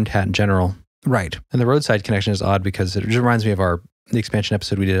just a brimmed hat in general. Right. And the roadside connection is odd because it just reminds me of the expansion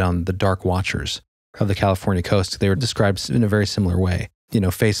episode we did on the Dark Watchers of the California coast. They were described in a very similar way.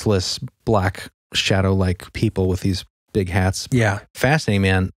 Faceless, black, shadow-like people with these big hats. Yeah. Fascinating,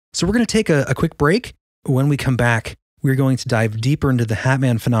 man. So we're going to take a quick break. When we come back, we're going to dive deeper into the Hat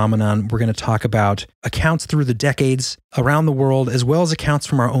Man phenomenon. We're going to talk about accounts through the decades around the world, as well as accounts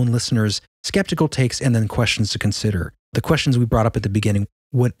from our own listeners, skeptical takes, and then questions to consider. The questions we brought up at the beginning.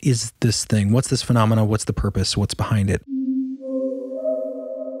 What is this thing? What's this phenomenon? What's the purpose? What's behind it?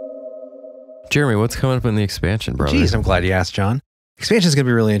 Jeremy, what's coming up in the expansion, brother? Jeez, I'm glad you asked, John. Expansion is going to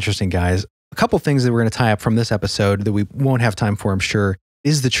be really interesting, guys. A couple things that we're going to tie up from this episode that we won't have time for, I'm sure,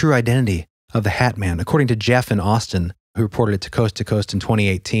 is the true identity of the Hat Man. According to Jeff in Austin, who reported it to Coast in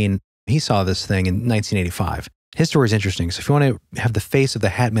 2018, he saw this thing in 1985. His story is interesting, so if you want to have the face of the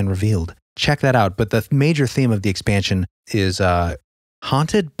Hat Man revealed, check that out. But the major theme of the expansion is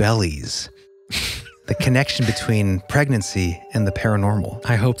haunted bellies. The connection between pregnancy and the paranormal.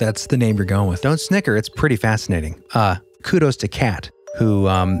 I hope that's the name you're going with. Don't snicker, it's pretty fascinating. Kudos to Kat, who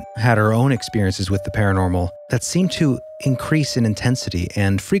had her own experiences with the paranormal that seemed to increase in intensity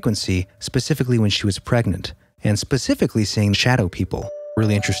and frequency, specifically when she was pregnant, and specifically seeing shadow people.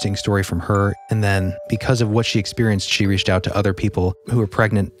 Really interesting story from her. And then because of what she experienced, she reached out to other people who were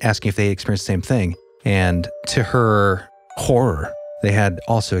pregnant, asking if they experienced the same thing. And to her horror, they had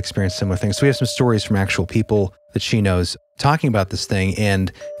also experienced similar things. So we have some stories from actual people that she knows talking about this thing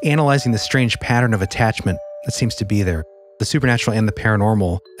and analyzing the strange pattern of attachment that seems to be there. The supernatural and the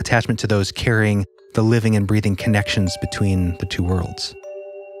paranormal attachment to those carrying the living and breathing connections between the two worlds.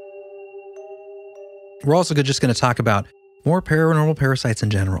 We're also just going to talk about more paranormal parasites in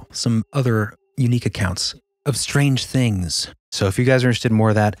general, some other unique accounts of strange things. So if you guys are interested in more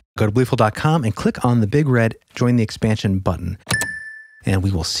of that, go to beliefful.com and click on the big red Join the Expansion button, and we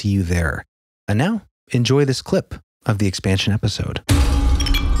will see you there. And now, enjoy this clip of the expansion episode.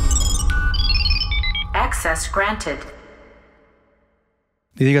 Access granted.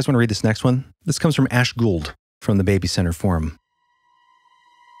 Do you guys want to read this next one? This comes from Ash Gould from the Baby Center Forum.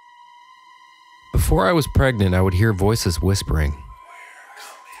 Before I was pregnant, I would hear voices whispering.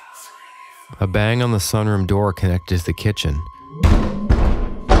 A bang on the sunroom door connected to the kitchen.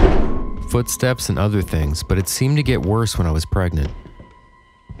 Footsteps and other things, but it seemed to get worse when I was pregnant.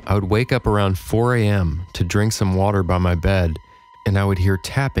 I would wake up around 4 a.m. to drink some water by my bed, and I would hear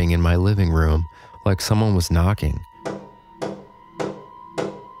tapping in my living room like someone was knocking.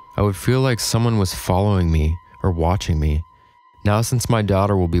 I would feel like someone was following me or watching me. Now, since my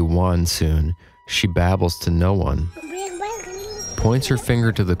daughter will be 1 soon, she babbles to no one, points her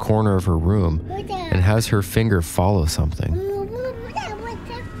finger to the corner of her room, and has her finger follow something.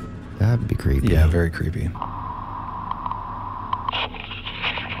 That'd be creepy. Yeah, very creepy.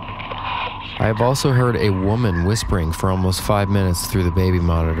 I have also heard a woman whispering for almost 5 minutes through the baby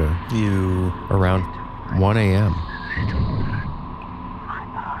monitor. Around 1 a.m.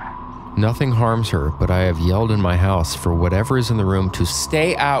 Nothing harms her, but I have yelled in my house for whatever is in the room to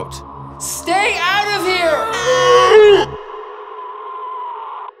stay out. Stay out of here!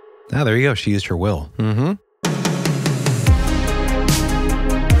 Ah, there you go. She used her will. Mm-hmm.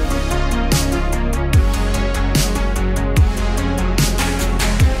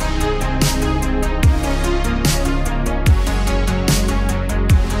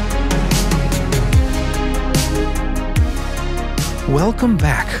 Welcome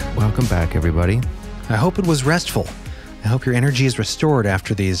back. Welcome back, everybody. I hope it was restful. I hope your energy is restored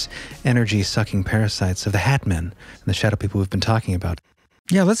after these energy-sucking parasites of the Hat Men and the shadow people we've been talking about.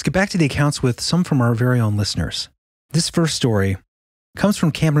 Yeah, let's get back to the accounts with some from our very own listeners. This first story comes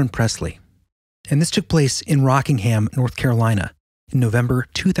from Cameron Presley, and this took place in Rockingham, North Carolina, in November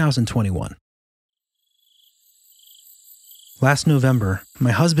 2021. Last November,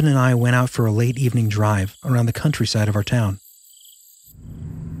 my husband and I went out for a late evening drive around the countryside of our town.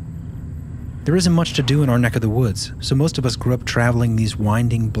 There isn't much to do in our neck of the woods, so most of us grew up traveling these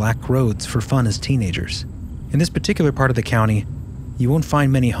winding black roads for fun as teenagers. In this particular part of the county, you won't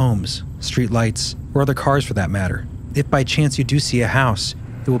find many homes, street lights, or other cars for that matter. If by chance you do see a house,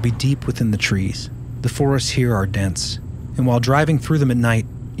 it will be deep within the trees. The forests here are dense, and while driving through them at night,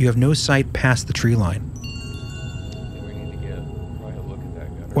 you have no sight past the tree line.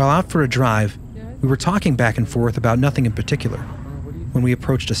 While out for a drive, we were talking back and forth about nothing in particular when we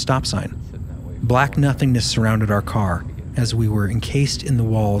approached a stop sign. Black nothingness surrounded our car as we were encased in the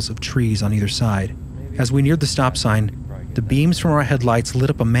walls of trees on either side. As we neared the stop sign, the beams from our headlights lit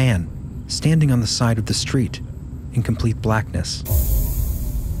up a man standing on the side of the street in complete blackness.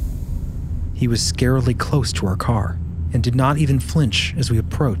 He was scarily close to our car and did not even flinch as we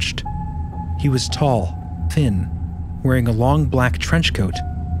approached. He was tall, thin, wearing a long black trench coat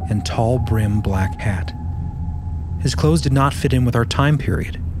and tall brim black hat. His clothes did not fit in with our time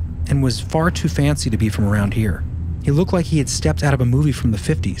period and was far too fancy to be from around here. He looked like he had stepped out of a movie from the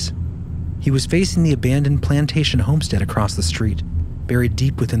 50s. He was facing the abandoned plantation homestead across the street, buried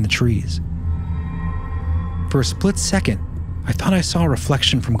deep within the trees. For a split second, I thought I saw a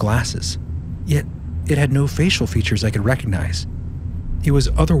reflection from glasses, yet it had no facial features I could recognize. It was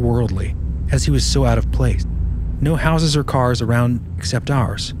otherworldly, as he was so out of place. No houses or cars around except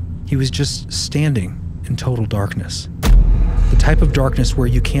ours. He was just standing in total darkness. The type of darkness where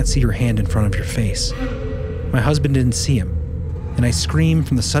you can't see your hand in front of your face. My husband didn't see him, and I screamed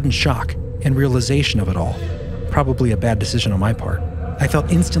from the sudden shock and realization of it all. Probably a bad decision on my part. I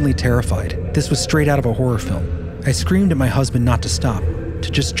felt instantly terrified. This was straight out of a horror film. I screamed at my husband not to stop,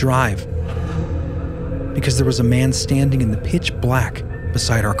 to just drive, because there was a man standing in the pitch black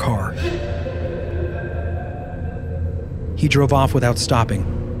beside our car. He drove off without stopping,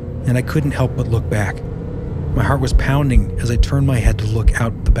 and I couldn't help but look back. My heart was pounding as I turned my head to look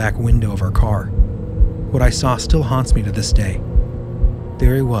out the back window of our car. What I saw still haunts me to this day.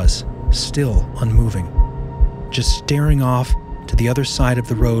 There he was, still unmoving, just staring off to the other side of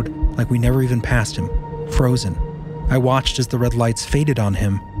the road like we never even passed him, frozen. I watched as the red lights faded on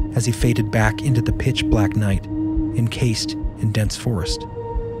him as he faded back into the pitch black night, encased in dense forest.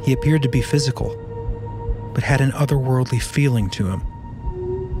 He appeared to be physical, but had an otherworldly feeling to him.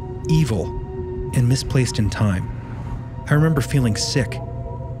 Evil and misplaced in time. I remember feeling sick,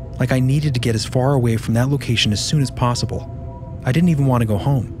 like I needed to get as far away from that location as soon as possible. I didn't even want to go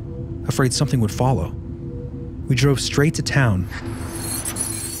home, afraid something would follow. We drove straight to town,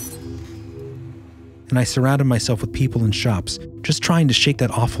 and I surrounded myself with people and shops, just trying to shake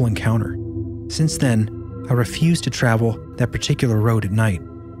that awful encounter. Since then, I refused to travel that particular road at night.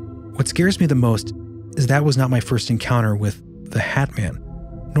 What scares me the most is that was not my first encounter with the Hat Man,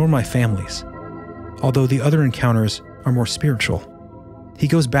 nor my family's. Although the other encounters are more spiritual. He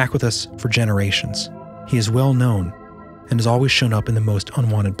goes back with us for generations. He is well known and has always shown up in the most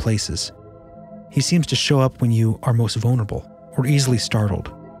unwanted places. He seems to show up when you are most vulnerable or easily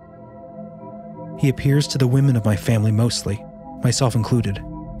startled. He appears to the women of my family mostly, myself included.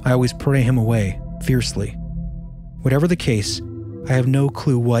 I always pray him away fiercely. Whatever the case, I have no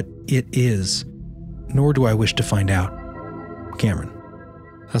clue what it is, nor do I wish to find out. Cameron.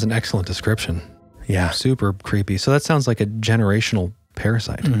 That's an excellent description. Yeah. Super creepy. So that sounds like a generational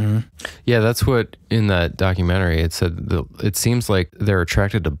parasite. Mm-hmm. Yeah, that's what in that documentary it said. It seems like they're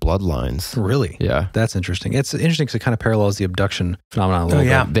attracted to bloodlines. Really? Yeah. That's interesting. It's interesting because it kind of parallels the abduction phenomenon a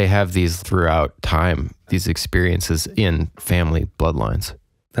little bit. They have these throughout time, these experiences in family bloodlines.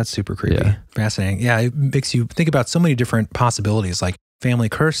 That's super creepy. Yeah. Fascinating. Yeah, it makes you think about so many different possibilities, like family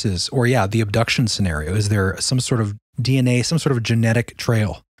curses, or the abduction scenario. Is there some sort of DNA, some sort of genetic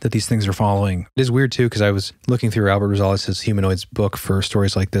trail that these things are following? It is weird too, because I was looking through Albert Rosales' Humanoids book for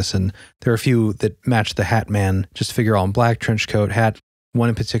stories like this, and there are a few that match the Hat Man, just figure all in black, trench coat, hat. One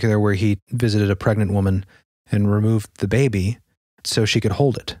in particular where he visited a pregnant woman and removed the baby so she could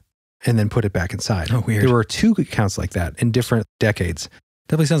hold it and then put it back inside. Oh, weird. There were 2 accounts like that in different decades.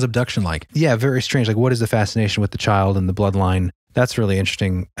 Definitely sounds abduction-like. Yeah, very strange. Like, what is the fascination with the child and the bloodline? That's really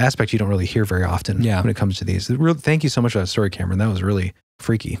interesting aspect you don't really hear very often when it comes to these. Thank you so much for that story, Cameron. That was really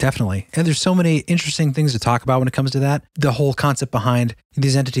freaky. Definitely. And there's so many interesting things to talk about when it comes to that. The whole concept behind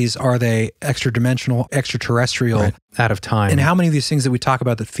these entities, are they extra-dimensional, extraterrestrial? Right. Out of time. And how many of these things that we talk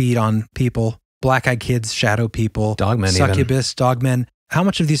about that feed on people, black-eyed kids, shadow people, dogmen, succubus, dogmen, how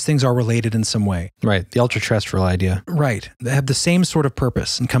much of these things are related in some way? Right. The ultra-terrestrial idea. Right. They have the same sort of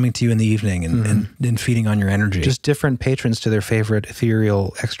purpose in coming to you in the evening and feeding on your energy. Just different patrons to their favorite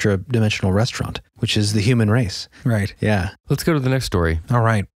ethereal, extra-dimensional restaurant, which is the human race. Right. Yeah. Let's go to the next story. All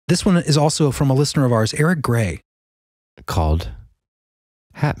right. This one is also from a listener of ours, Eric Gray. Called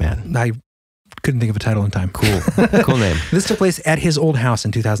Hatman. I couldn't think of a title in time. Cool. Cool name. This took place at his old house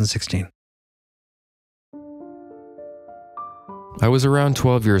in 2016. I was around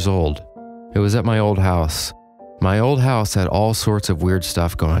 12 years old. It was at my old house. My old house had all sorts of weird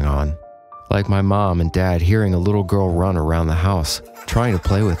stuff going on, like my mom and dad hearing a little girl run around the house, trying to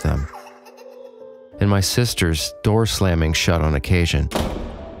play with them, and my sister's door slamming shut on occasion,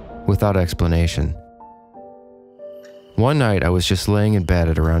 without explanation. One night I was just laying in bed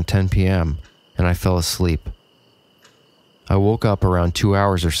at around 10 p.m. and I fell asleep. I woke up around 2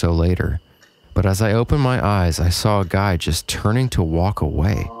 hours or so later, but as I opened my eyes, I saw a guy just turning to walk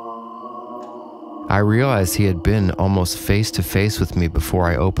away. I realized he had been almost face to face with me before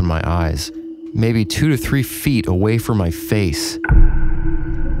I opened my eyes, maybe 2 to 3 feet away from my face.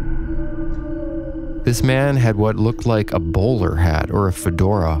 This man had what looked like a bowler hat or a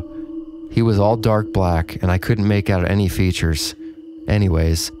fedora. He was all dark black and I couldn't make out any features.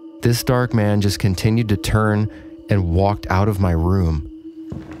 Anyways, this dark man just continued to turn and walked out of my room.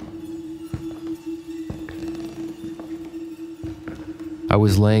 I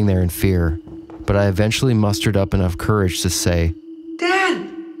was laying there in fear, but I eventually mustered up enough courage to say, "Dad!"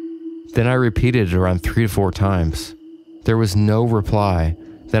 Then I repeated it around 3 to 4 times. There was no reply.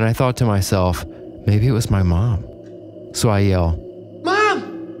 Then I thought to myself, maybe it was my mom. So I yell,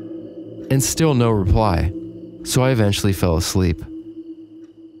 "Mom!" And still no reply. So I eventually fell asleep.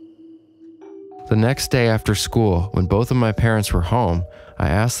 The next day after school, when both of my parents were home, I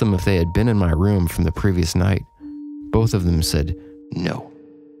asked them if they had been in my room from the previous night. Both of them said, "No."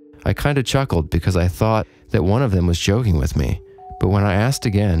 I kind of chuckled because I thought that one of them was joking with me, but when I asked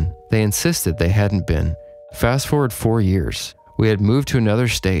again, they insisted they hadn't been. Fast forward 4 years. We had moved to another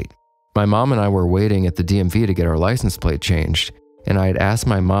state. My mom and I were waiting at the DMV to get our license plate changed, and I had asked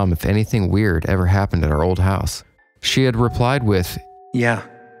my mom if anything weird ever happened at our old house. She had replied with, "Yeah,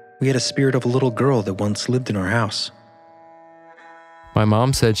 we had a spirit of a little girl that once lived in our house." My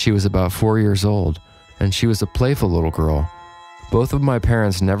mom said she was about 4 years old, and she was a playful little girl. Both of my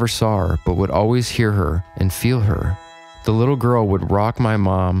parents never saw her, but would always hear her and feel her. The little girl would rock my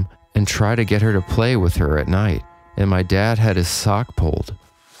mom and try to get her to play with her at night, and my dad had his sock pulled.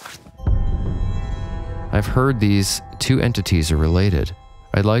 I've heard these 2 entities are related.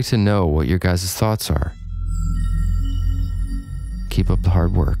 I'd like to know what your guys' thoughts are. Keep up the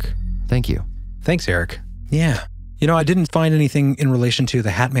hard work. Thank you. Thanks, Eric. Yeah. You know, I didn't find anything in relation to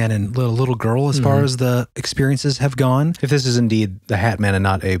the Hat Man and little girl as far as the experiences have gone. If this is indeed the Hat Man and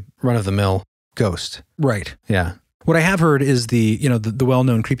not a run-of-the-mill ghost. Right. Yeah. What I have heard is the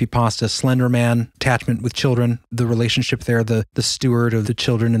well-known creepypasta Slender Man attachment with children, the relationship there, the steward of the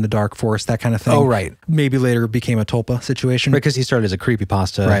children in the dark forest, that kind of thing. Oh, right. Maybe later became a tulpa situation. Because he started as a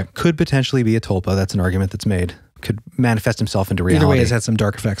creepypasta. Right. Could potentially be a tulpa. That's an argument that's made. Could manifest himself into reality. Either way, it's had some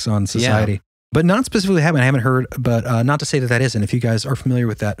dark effects on society. Yeah. But not specifically Hat Man. I haven't heard, but not to say that that isn't. If you guys are familiar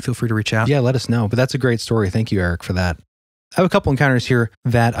with that, feel free to reach out. Yeah, let us know. But that's a great story. Thank you, Eric, for that. I have a couple encounters here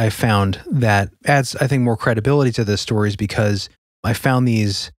that I found that adds, I think, more credibility to the stories because I found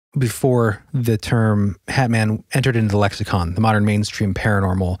these before the term Hat Man entered into the lexicon, the modern mainstream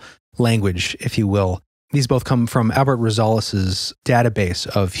paranormal language, if you will. These both come from Albert Rosales' database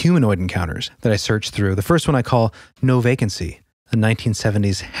of humanoid encounters that I searched through. The first one I call No Vacancy, a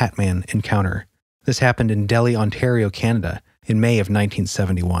 1970s Hat Man encounter. This happened in Delhi, Ontario, Canada, in May of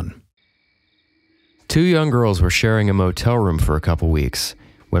 1971. 2 young girls were sharing a motel room for a couple weeks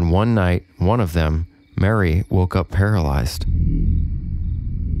when one night, one of them, Mary, woke up paralyzed.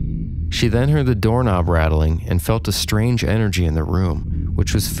 She then heard the doorknob rattling and felt a strange energy in the room,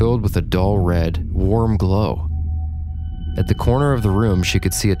 which was filled with a dull red, warm glow. At the corner of the room, she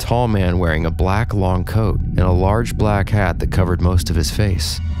could see a tall man wearing a black long coat and a large black hat that covered most of his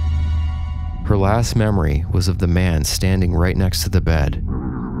face. Her last memory was of the man standing right next to the bed.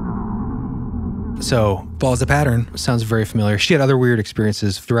 So, Follows the pattern. sounds very familiar. She had other weird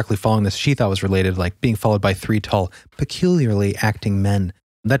experiences directly following this she thought was related, like being followed by 3 tall, peculiarly acting men.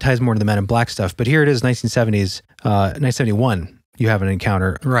 That ties more to the Men in Black stuff. But here it is, 1971. You have an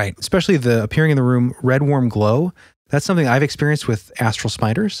encounter. Right. Especially the appearing in the room, red warm glow. That's something I've experienced with astral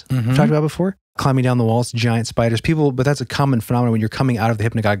spiders. I've talked about before. Climbing down the walls, giant spiders. But that's a common phenomenon when you're coming out of the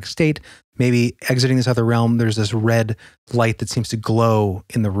hypnagogic state, maybe exiting this other realm. There's this red light that seems to glow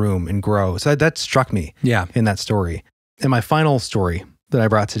in the room and grow. So that struck me in that story. And my final story that I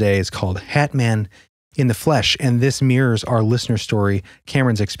brought today is called Hat Man in the Flesh. And this mirrors our listener story,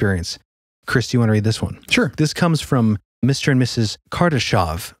 Cameron's experience. Chris, do you want to read this one? Sure. This comes from Mr. and Mrs.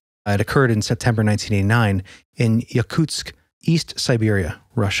 Kardashev. It occurred in September 1989 in Yakutsk, East Siberia,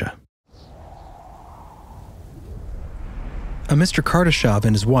 Russia. A Mr. Kardashev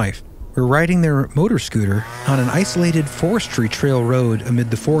and his wife were riding their motor scooter on an isolated forestry trail road amid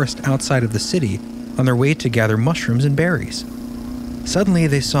the forest outside of the city on their way to gather mushrooms and berries. Suddenly,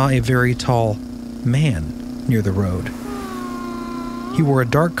 they saw a very tall man near the road. He wore a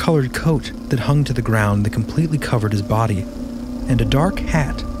dark-colored coat that hung to the ground that completely covered his body, and a dark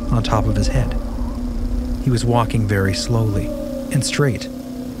hat on top of his head. He was walking very slowly and straight,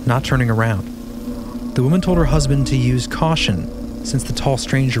 not turning around. The woman told her husband to use caution since the tall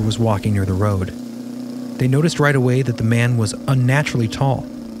stranger was walking near the road. They noticed right away that the man was unnaturally tall,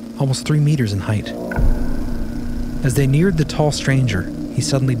 almost 3 meters in height. As they neared the tall stranger, he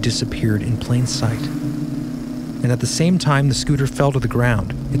suddenly disappeared in plain sight. And at the same time, the scooter fell to the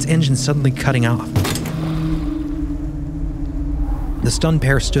ground, its engine suddenly cutting off. The stunned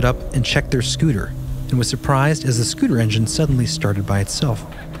pair stood up and checked their scooter and was surprised as the scooter engine suddenly started by itself.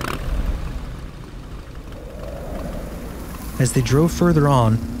 As they drove further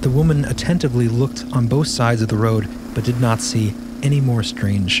on, the woman attentively looked on both sides of the road but did not see any more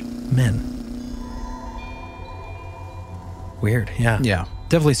strange men. Weird, yeah. Yeah.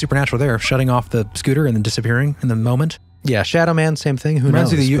 Definitely supernatural there, shutting off the scooter and then disappearing in the moment. Yeah, Shadow Man, same thing. Who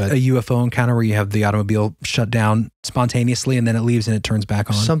Reminds knows? me of a UFO encounter where you have the automobile shut down spontaneously and then it leaves and it turns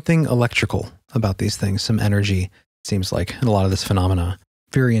back on. Something electrical about these things, some energy, seems like, in a lot of this phenomena.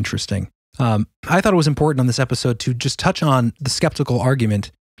 Very interesting. I thought it was important on this episode to just touch on the skeptical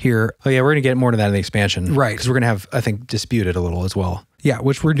argument here. Oh yeah, we're going to get more to that in the expansion. Right. Because we're going to have, I think, disputed a little as well. Yeah,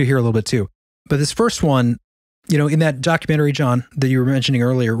 which we're going to hear a little bit too. But this first one, you know, in that documentary, John, that you were mentioning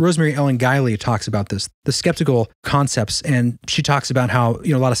earlier, Rosemary Ellen Guiley talks about this, the skeptical concepts. And she talks about how,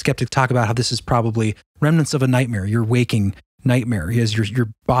 you know, a lot of skeptics talk about how this is probably remnants of a nightmare, your waking nightmare, as your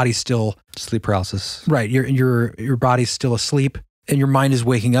body's still... Sleep paralysis. Right. Your body's still asleep and your mind is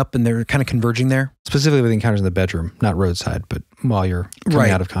waking up and they're kind of converging there. Specifically with encounters in the bedroom, not roadside, but while you're coming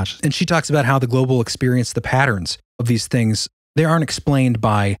out of consciousness. And she talks about how the global experience, the patterns of these things, they aren't explained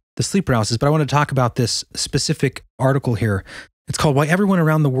by the sleep paralysis. But I want to talk about this specific article here. It's called Why Everyone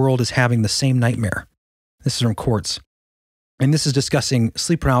Around the World is Having the Same Nightmare. This is from Quartz. And this is discussing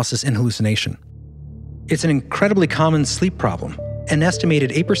sleep paralysis and hallucination. It's an incredibly common sleep problem. An estimated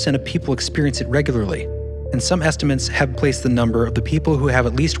 8% of people experience it regularly. And some estimates have placed the number of the people who have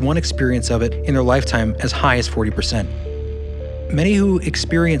at least one experience of it in their lifetime as high as 40%. Many who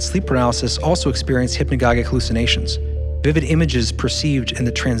experience sleep paralysis also experience hypnagogic hallucinations, vivid images perceived in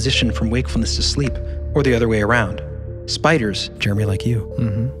the transition from wakefulness to sleep, or the other way around. Spiders, Jeremy, like you,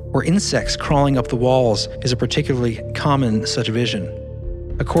 or insects crawling up the walls is a particularly common such vision.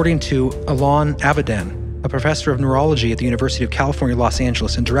 According to Alon Avidan, a professor of neurology at the University of California, Los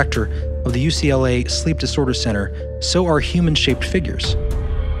Angeles, and director of the UCLA Sleep Disorder Center, so are human-shaped figures.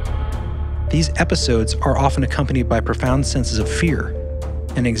 These episodes are often accompanied by profound senses of fear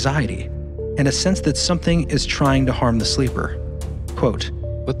and anxiety, and a sense that something is trying to harm the sleeper. Quote,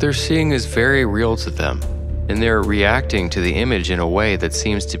 What they're seeing is very real to them, and they're reacting to the image in a way that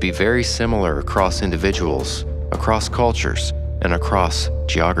seems to be very similar across individuals, across cultures, and across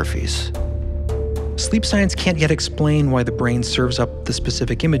geographies. Sleep science can't yet explain why the brain serves up the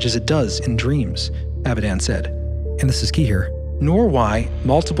specific images it does in dreams, Avidan said. And this is key here. Nor why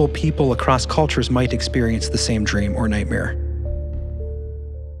multiple people across cultures might experience the same dream or nightmare.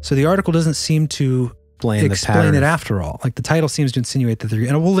 So the article doesn't seem to explain it after all. Like the title seems to insinuate that they're,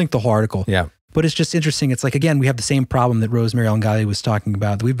 and we'll link the whole article. Yeah. But it's just interesting. It's like, again, we have the same problem that Rosemary Ellen Guiley was talking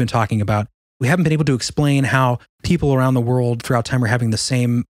about, that we've been talking about. We haven't been able to explain how people around the world throughout time are having the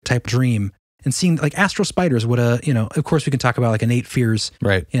same type of dream. And seeing like astral spiders, of course we can talk about like innate fears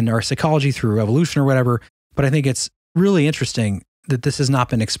in our psychology through evolution or whatever. But I think it's really interesting that this has not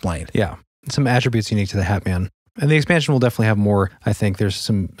been explained. Yeah. Some attributes unique to the Hat Man. And the expansion will definitely have more. I think there's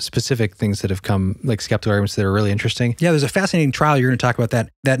some specific things that have come, like skeptical arguments that are really interesting. Yeah, there's a fascinating trial. You're going to talk about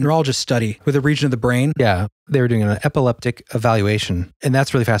that neurologist study with a region of the brain. Yeah, they were doing an epileptic evaluation, and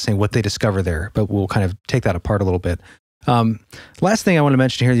that's really fascinating what they discover there, but we'll kind of take that apart a little bit. Last thing I want to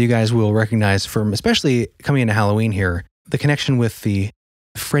mention here that you guys will recognize from, especially coming into Halloween here, the connection with the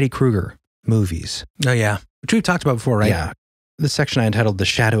Freddy Krueger movies. Oh, yeah. Which we've talked about before, right? Yeah. This section I entitled The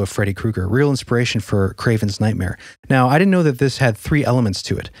Shadow of Freddy Krueger, real inspiration for Craven's Nightmare. Now, I didn't know that this had 3 elements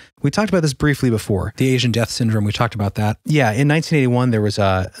to it. We talked about this briefly before. The Asian death syndrome, we talked about that. Yeah, in 1981, there was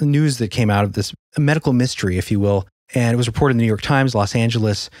news that came out of this medical mystery, if you will, and it was reported in the New York Times, Los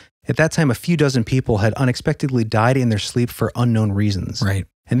Angeles. At that time, a few dozen people had unexpectedly died in their sleep for unknown reasons. Right.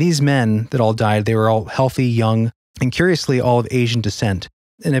 And these men that all died, they were all healthy, young, and curiously all of Asian descent.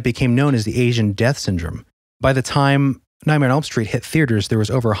 And it became known as the Asian death syndrome. By the time Nightmare on Elm Street hit theaters, there was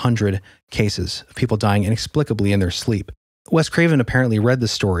over 100 cases of people dying inexplicably in their sleep. Wes Craven apparently read the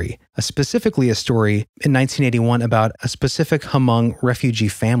story, specifically a story in 1981 about a specific Hmong refugee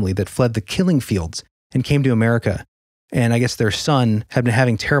family that fled the killing fields and came to America. And I guess their son had been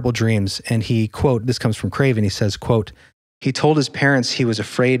having terrible dreams. And he, quote, this comes from Craven, he says, quote, he told his parents he was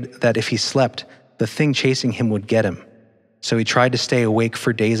afraid that if he slept, the thing chasing him would get him. So he tried to stay awake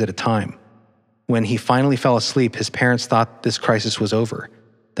for days at a time. When he finally fell asleep, his parents thought this crisis was over.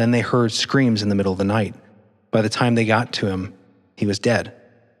 Then they heard screams in the middle of the night. By the time they got to him, he was dead.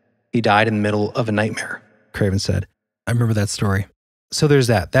 He died in the middle of a nightmare, Craven said. I remember that story. So there's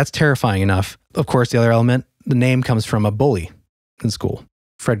that. That's terrifying enough. Of course, the other element, the name comes from a bully in school,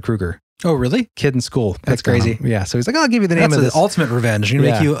 Fred Krueger. Oh, really? Kid in school. That's crazy. Yeah, so he's like, I'll give you the name of this. That's ultimate revenge. You're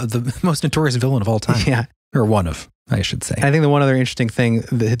going to make you the most notorious villain of all time. Yeah. Or one of, I should say. I think the one other interesting thing,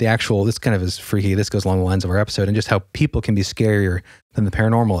 the actual, this kind of is freaky, this goes along the lines of our episode, and just how people can be scarier than the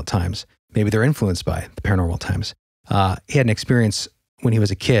paranormal at times. Maybe they're influenced by the paranormal at times. He had an experience when he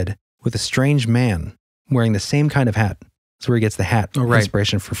was a kid with a strange man wearing the same kind of hat. That's where he gets the hat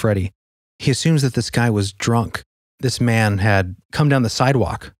inspiration for Freddy. He assumes that this guy was drunk. This man had come down the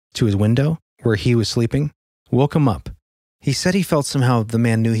sidewalk to his window where he was sleeping, woke him up. He said he felt somehow the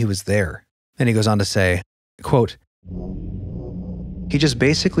man knew he was there. And he goes on to say, quote, he just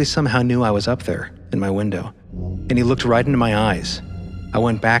basically somehow knew I was up there in my window, and he looked right into my eyes. I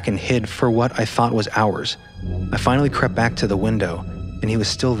went back and hid for what I thought was hours. I finally crept back to the window, and he was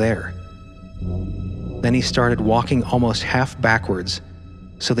still there. Then he started walking almost half backwards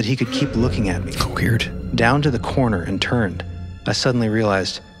so that he could keep looking at me. Weird. Down to the corner and turned. I suddenly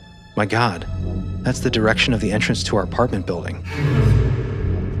realized, my God, that's the direction of the entrance to our apartment building.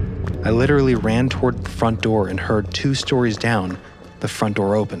 I literally ran toward the front door and heard 2 stories down, the front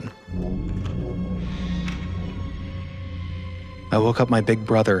door open. I woke up my big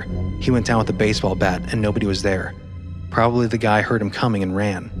brother. He went down with a baseball bat and nobody was there. Probably the guy heard him coming and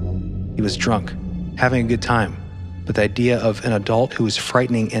ran. He was drunk, having a good time, but the idea of an adult who was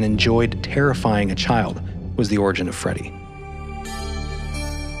frightening and enjoyed terrifying a child was the origin of Freddy.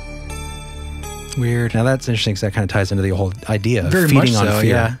 Weird. Now that's interesting because that kind of ties into the whole idea of Very feeding much on so, fear.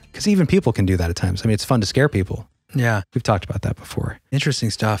 yeah. Because even people can do that at times. I mean, it's fun to scare people. Yeah. We've talked about that before. Interesting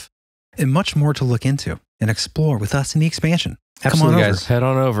stuff. And much more to look into and explore with us in the expansion. Absolutely, Come on guys. Head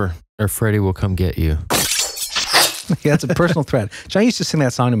on over, or Freddy will come get you. Yeah, that's a personal threat. John used to sing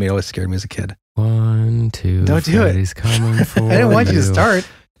that song to me. It always scared me as a kid. 1, 2, Don't do it. Freddy's coming for I didn't want you to start.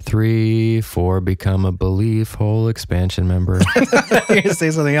 3, 4, become a belief hole expansion member. You're going to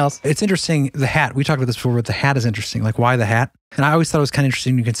say something else. It's interesting, the hat. We talked about this before, but the hat is interesting. Like, why the hat? And I always thought it was kind of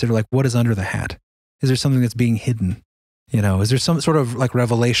interesting to consider, like, what is under the hat? Is there something that's being hidden? You know, is there some sort of like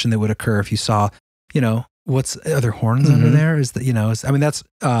revelation that would occur if you saw, you know, are there horns under there? Is that, you know, I mean, that's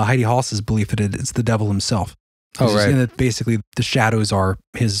Heidi Hals's belief that it's the devil himself. Oh, right. And that basically the shadows are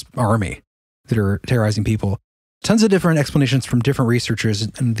his army that are terrorizing people. Tons of different explanations from different researchers,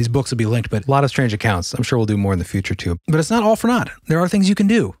 and these books will be linked, but A lot of strange accounts. I'm sure we'll do more in the future too. but it's not all for naught. There are things you can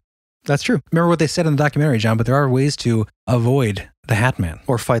do. That's true. Remember what they said in the documentary, John, but there are ways to avoid the Hat Man.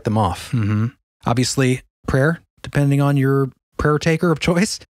 Or fight them off. Mm-hmm. Obviously, prayer, depending on your prayer taker of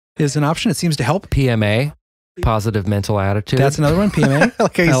choice, is an option. It seems to help. PMA, positive mental attitude. That's another one, PMA.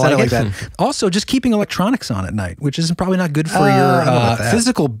 Like how you said it like that. Also, just keeping electronics on at night, which is probably not good for I don't know about your that.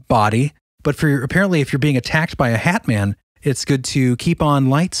 physical body, but for your, apparently if you're being attacked by a Hat Man, it's good to keep on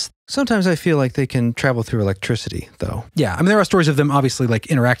lights. Sometimes I feel like they can travel through electricity, though. Yeah, I mean, there are stories of them obviously like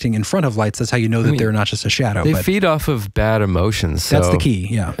interacting in front of lights. That's how you know that they're not just a shadow. They but feed off of bad emotions. So, that's the key,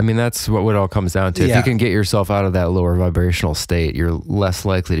 yeah. I mean, that's what it all comes down to. If Yeah. you can get yourself out of that lower vibrational state, you're less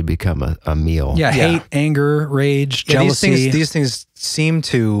likely to become a meal. Yeah, hate, anger, rage, Yeah, jealousy. these things seem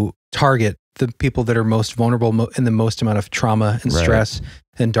to target the people that are most vulnerable in the most amount of trauma and stress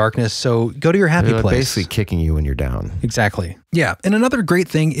and darkness. So go to your happy They're place. basically kicking you when you're down. Exactly. Yeah. And another great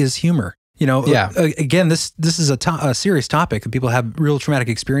thing is humor. You know, again, this is a serious topic. People have real traumatic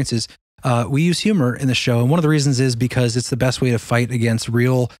experiences. We use humor in the show. And one of the reasons is because it's the best way to fight against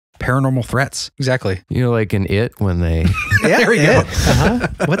real paranormal threats. Exactly. You know, like in It, when they... There we go.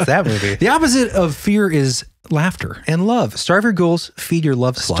 What's that movie? The opposite of fear is laughter. And love. Starve your ghouls, feed your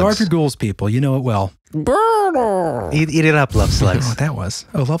love slugs. Starve your ghouls, people. You know it well. Eat it up, love I don't know slugs. what that was.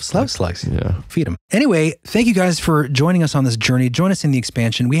 Oh, love slugs. Love slugs. Yeah. Feed them. Anyway, thank you guys for joining us on this journey. Join us in the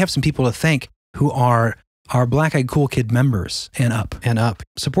expansion. We have some people to thank who are our Black Eyed Cool Kid members and up. And up.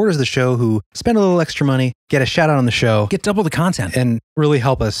 Supporters of the show who spend a little extra money, get a shout out on the show, Get double the content. and really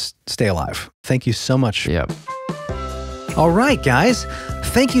help us stay alive. Thank you so much. Yep. All right, guys.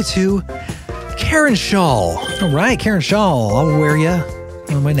 Thank you to Karen Shaw. All right, Karen Shaw, I'll wear you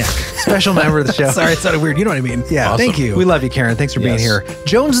on my neck. Special member of the show. Sorry, it sounded weird. You know what I mean? Yeah. Thank you. We love you, Karen. Thanks for being Yes. here.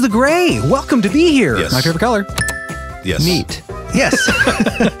 Jones the Gray, welcome to be here. Yes. My favorite color. Yes. Neat. Yes.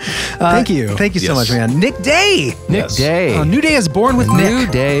 Thank you. Thank you so Yes. much, man. Nick Day. Nick Yes. Day. A new day is born with New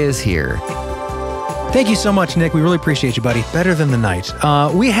Nick. day is here. Thank you so much, Nick. We really appreciate you, buddy. Better than the night.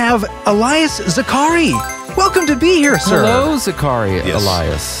 We have Elias Zakari. Welcome to be here, sir. Hello, Zakari Yes.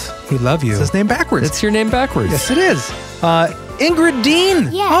 Elias. We love you. It's his name backwards. That's your name backwards. Yes, it is. Ingrid Dean.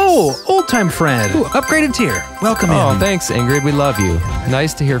 Yes. Oh, old time friend. Ooh, upgraded tier. Welcome Oh, in. thanks, Ingrid. We love you.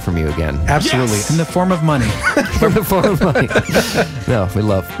 Nice to hear from you again. Absolutely. In the form of money. From the form of money. No, we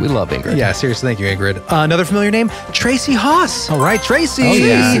love Ingrid. Yeah, seriously, thank you, Ingrid. Another familiar name, Tracy Haas. All right, Tracy. Oh,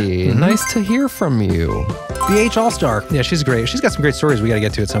 yeah. Tracy, nice to hear from you. BH All-Star. Yeah, she's great. She's got some great stories we got to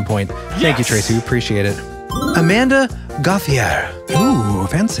get to at some point. Thank you, Tracy. We appreciate it. Amanda Gauthier. Ooh,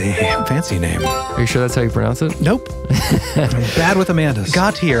 fancy. Fancy name. Are you sure that's how you pronounce it? Nope. I'm bad with Amanda's.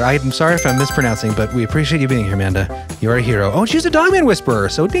 Gauthier. I'm sorry if I'm mispronouncing, but we appreciate you being here, Amanda. You're a hero. Oh, she's a Dogman Whisperer.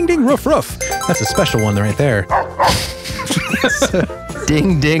 So ding, ding, roof, roof. That's a special one right there.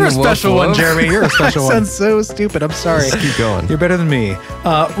 Ding, ding, You're a woof, special one, woof. Jeremy. You're a special one. Sounds so stupid. I'm sorry. Just keep going. You're better than me.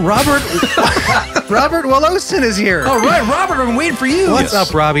 Robert Wolosin is here. All right, Robert, I'm waiting for you. What's Yes.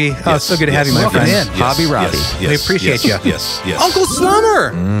 up, Robbie? Oh, it's so good to have you, my Welcome friend. in. Hobby Robbie. We appreciate yes, you. Yes, yes. Uncle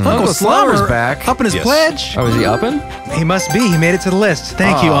Slummer. Uncle Slummer's back. Up in his Yes. pledge. Oh, is he upping? He must be. He made it to the list.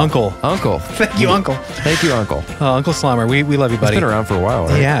 Thank you, Oh, Uncle. Uncle. Thank you, Uncle. Thank you, Uncle. Uncle Slummer. We love you, buddy. He's been around for a while,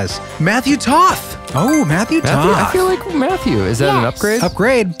 right? He has. Matthew Toth. Oh, Matthew Matthew, I Todd. feel like Matthew. Is that an upgrade?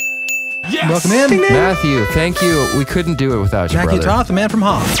 Upgrade. Yes. Welcome in. Matthew, thank you. We couldn't do it without you, Matthew brother. Toth, the man from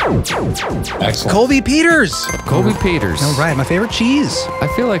Hoff. Excellent. Colby Peters. Colby Peters. All right, my favorite cheese. I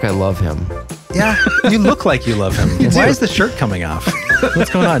feel like I love him. Yeah, you look like you love him. Why is the shirt coming off? What's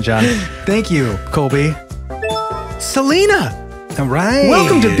going on, John? Thank you, Colby. Selena. All right.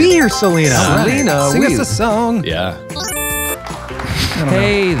 Welcome to be here, Selena. All right. Selena, Sing we- us a song. Yeah.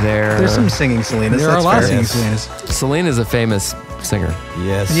 Hey there. There's some singing Selenas. There are a that's lot of fair. singing Selenas. Selena's a famous singer.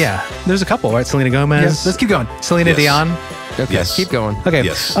 Yes. Yeah, there's a couple, right? Selena Gomez. Yes, let's keep going. Selena Yes. Dion. Okay, Yes. keep going. Okay.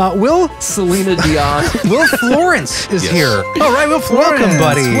 Yes. Will Selena Dion. Will Florence is Yes. here. All right, Will Florence. Welcome,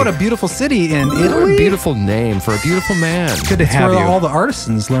 buddy. What a beautiful city in What a Italy. beautiful name for a beautiful man. Good to It's have where you. all the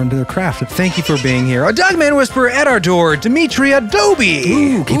artisans learned their craft. Thank you for being here. A Dogman Whisperer at our door, Dimitri Adobe.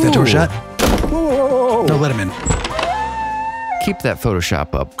 Ooh, keep that door Ooh. shut. No, let him in. Keep that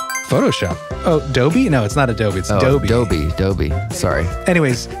Photoshop up. Photoshop. Oh, Adobe? No, it's not Adobe. It's Adobe. Dobie. Sorry.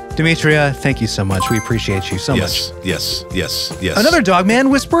 Anyways, Demetria, thank you so much. We appreciate you so Yes. Yes. Yes. Yes. much. Another Dogman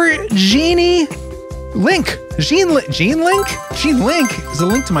Whisperer, Jeannie Link. Jean Link? Gene Link is a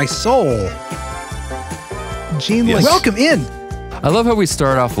link to my soul. Jean Yes. Link. Welcome in. I love how we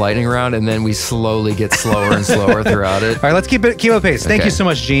start off lightning round and then we slowly get slower and slower throughout it. All right, let's keep up pace. Thank Okay. you so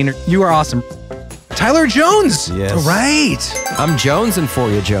much, Jean. You are awesome. Tyler Jones. Yes. All right. I'm jonesing for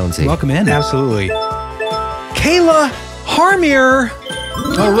you, Jonesy. Welcome in. Absolutely. Kayla Harmier.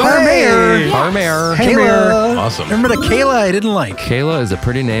 All right. Harmare. Kayla. Awesome. Remember the Kayla I didn't like. Kayla is a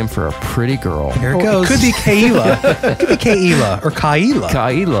pretty name for a pretty girl. Here it Oh, goes. it could be Kayla. It could be Kayla or Kaila.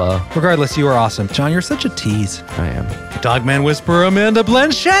 Kayla. Regardless, you are awesome. John, you're such a tease. I am. Dogman Whisperer Amanda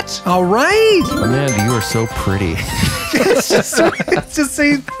Blanchett. All right. Amanda, you are so pretty. It's just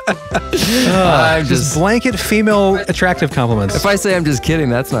say I'm just blanket female attractive compliments. If I say I'm just kidding,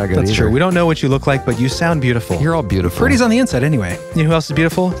 that's not good That's either. true. We don't know what you look like, but you sound beautiful. You're all beautiful. Pretty's on the inside anyway. You know who else is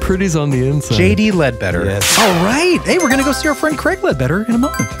beautiful? Pretty's on the inside. JD Ledbetter. Yes. All right. Hey, we're going to go see our friend Craig Ledbetter in a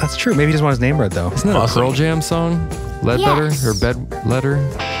moment. That's true. Maybe he doesn't want his name read though. Isn't that Awesome. a Pearl Jam song? Ledbetter Yes. or Bed Letter?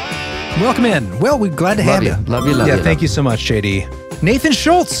 Welcome in. Well, we're glad to Love have you. you. Love you. Love Yeah, you. thank you so much, JD. Nathan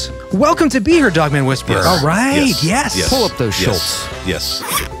Schultz. Welcome to be here, Dogman Whisperer. Yes. All right. Yes. Yes. Yes. Pull up those Yes. Yes.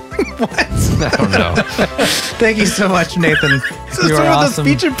 I don't know. Thank you so much, Nathan. You are awesome.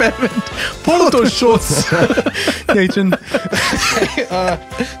 Speech impediment. Pull out those shorts. Nathan.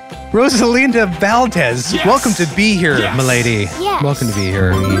 Rosalinda Valdez, welcome to be here, milady. Yes. Welcome to be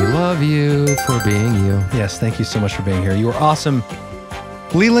here. We love you for being you. Yes, thank you so much for being here. You are awesome.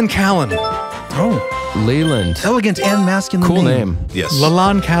 Leland Callan. Oh, Leland. elegant and masculine. Cool name. Yes.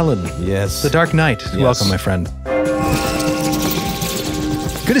 Lalan Callan. Yes. The Dark Knight. Welcome, my friend.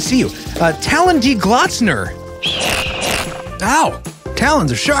 Good to see you. Talon D. Glotzner. Ow!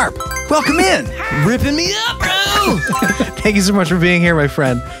 Talons are sharp. Welcome in. Ripping me up, bro. Thank you so much for being here, my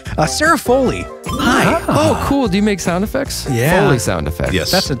friend. Sarah Foley. Hi. Oh, cool. Do you make sound effects? Yeah. Foley sound effects.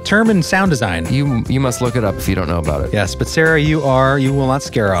 Yes. That's a term in sound design. You must look it up if you don't know about it. Yes, but Sarah, you will not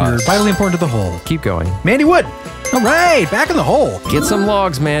scare You're us. vitally important to the whole. Keep going. Mandy Wood. All right, back in the hole. Get some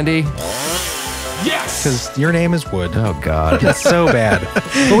logs, Mandy. Because your name is Wood. Oh, God. That's so bad.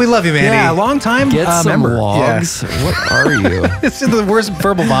 But we love you, Mandy. Yeah, long time Get some member. logs. What are you? It's the worst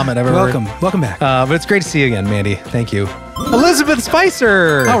verbal vomit I've ever Welcome, welcome back. heard. But it's great to see you again, Mandy. Thank you. Elizabeth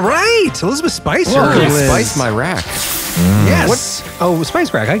Spicer. All right, Elizabeth Spicer. Welcome. Liz. Spice my rack. Yes. Oh,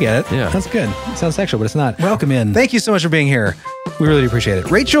 Spice Rack. I get it. Yeah. That's good. It sounds sexual, but it's not. Welcome in. Thank you so much for being here. We really do appreciate it.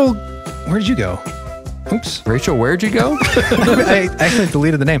 Rachel, where did you go? Oops. Rachel, where'd you go? I actually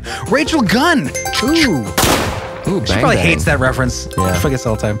deleted the name. Rachel Gunn. Ooh. Ooh, She bang, probably bang. hates that reference. Yeah. She forgets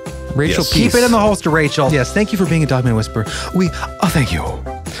all the time. Rachel, Yes. Peace. Keep it in the holster, Rachel. Yes, thank you for being a Dogman Whisperer. Thank you.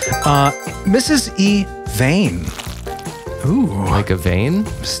 Mrs. E. Vane. Ooh, Like a vein?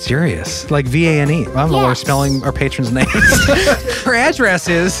 mysterious. Like V-A-N-E. I don't know we're Yes. spelling our patron's name. Her address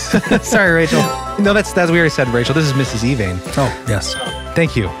is... Sorry, Rachel. No, that's we already said, Rachel. This is Mrs. E. Vane. Oh, yes.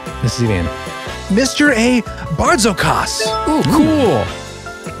 Thank you, Mrs. E. Vane. Mr. A. Bardzokas. Ooh, cool.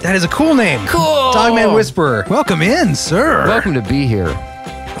 That is a cool name. Cool. Dogman Whisperer. Welcome in, sir. Welcome to be here.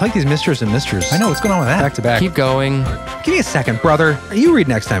 I like these misters and misters. I know what's going on with that. Back to back. Keep going. Give me a second, brother. You read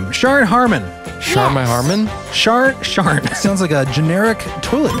next time. Sharon Harmon. Sharma Harmon? Sharon. Sounds like a generic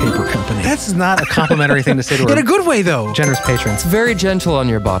toilet paper company. That's not a complimentary thing to say to in our a good way, though. generous patrons. Very gentle on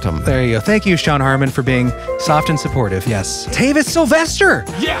your bottom. There you go. Thank you, Sean Harmon, for being soft and supportive. Yes. Tavis Sylvester.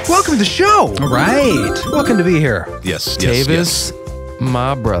 Yes. Welcome to the show. All right. Welcome to be here. Yes. Yes. Tavis,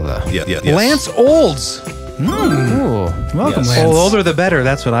 my brother. Yes. Yes. Lance Olds. Ooh. Welcome, Yes. Lance. Oh, older the better.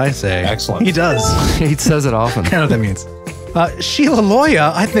 That's what I say. Excellent. He does. He says it often. I know what that means. Sheila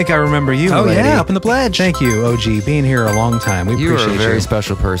Loya. I think I remember you. Oh, lady. yeah, up in the pledge. Thank you, OG, being here a long time. We You are appreciate a very you.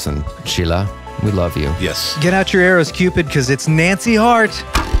 special person, Sheila. We love you. Yes. Get out your arrows, Cupid, because it's Nancy Hart.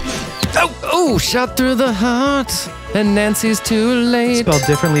 Oh, shot through the heart, and Nancy's too late. Spelled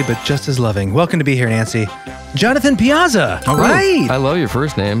differently, but just as loving. Welcome to be here, Nancy. Jonathan Piazza. All right. I love your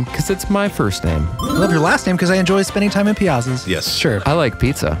first name because it's my first name. I love your last name because I enjoy spending time in piazzas. Yes. Sure. I like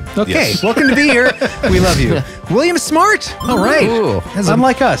pizza. Okay, Yes. welcome to be here. We love you. William Smart. All right. Ooh.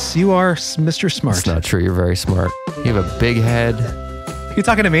 Unlike us, you are Mr. Smart. It's not true. You're very smart. You have a big head. You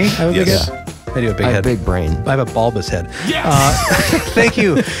talking to me? I have a big Yes. head. I do have a big I have head. a big brain. I have a bulbous head. Thank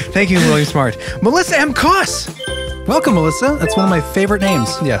you, William Smart. Melissa M. Koss. Welcome, Melissa. That's one of my favorite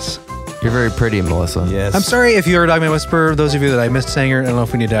names. Yes. You're very pretty, Melissa. Yes. I'm sorry if you're a Dogman Whisperer. Those of you that I missed saying your, I don't know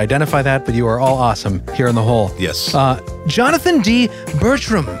if we need to identify that, but you are all awesome here in the hole. Yes. Jonathan D.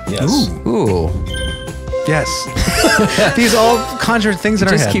 Bertram. Yes. Ooh. Yes. These all conjure things in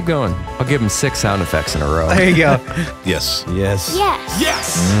our Just head. keep going. I'll give him 6 sound effects in a row. There you go. Yes. Yes.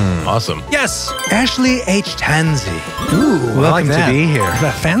 Yes. Awesome. Yes. Ashley H. Tansey. Ooh, I like Welcome to that. be here.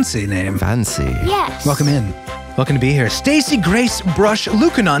 That fancy name. Fancy. Yes. Welcome in. Welcome to be here. Stacy Grace Brush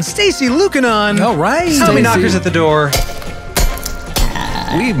Lucanon. Stacy Lucanon. All right. Tommy Stacey. knockers at the door.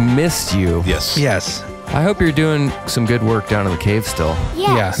 We missed you. Yes. Yes. I hope you're doing some good work down in the cave still.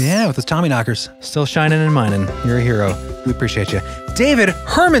 Yes. Yeah, with those Tommy knockers. Still shining and mining. You're a hero. We appreciate you. David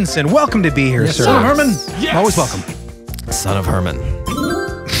Hermanson. Welcome to be here, sir. Son of Herman. Always welcome. Son of Herman.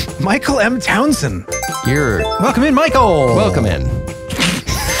 Michael M. Townsend. You're Welcome in, Michael. welcome in.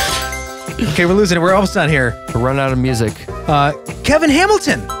 Okay, we're losing it. We're almost done here. We're running out of music. Kevin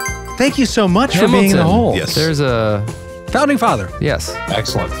Hamilton. Thank you so much for being in the hole. Yes. There's a Founding father. yes.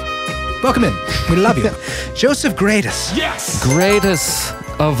 Excellent. Welcome in. We love you. Joseph Gradis. Greatest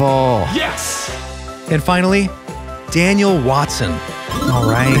of all. And finally, Daniel Watson. All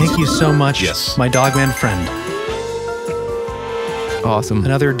right. Thank you so much, Yes. my Dogman friend. Awesome.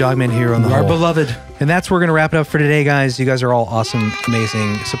 Another Dogman hero in the You are hole. beloved. And that's where we're going to wrap it up for today, guys. You guys are all awesome,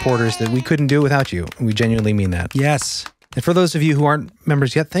 amazing supporters that we couldn't do without you. We genuinely mean that. Yes. And for those of you who aren't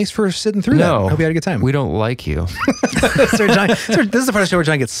members yet, thanks for sitting through that. No. I hope you had a good time. We don't like you. Sir John, this is the part of the show where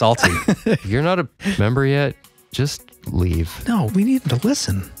John gets salty. If you're not a member yet, just leave. No, we need him to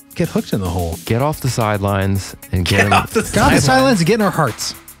listen. get hooked in the hole. Get off the sidelines and get Get off the sidelines and get in our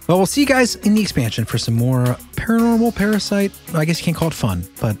hearts. Well, we'll see you guys in the expansion for some more Paranormal Parasite. I guess you can't call it fun,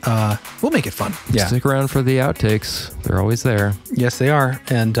 but we'll make it fun. Yeah. Stick around for the outtakes. They're always there. Yes, they are.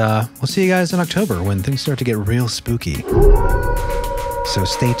 And we'll see you guys in October when things start to get real spooky. So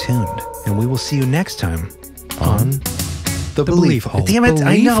stay tuned, and we will see you next time On The Belief Hole. Damn it,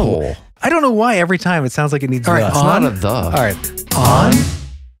 I Belief know. Hole. I don't know why every time it sounds like it needs All right, the. It's not a the. All right. On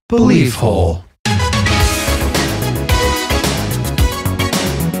Belief Hole.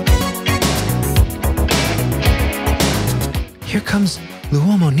 Here comes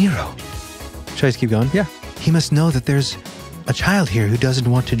Luomo Nero. Should I just keep going? Yeah. He must know that there's a child here who doesn't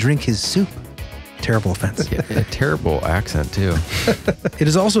want to drink his soup. Terrible offense. Yeah, a terrible accent, too. It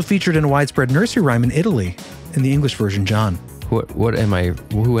is also featured in a widespread nursery rhyme in Italy, in the English version, John. What am I?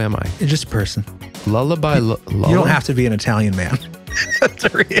 Who am I? It's just a person. Lullaby. You don't have to be an Italian man.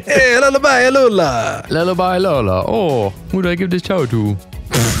 Hey, lullaby, Lola. Lullaby Lola. Oh, who do I give this child to?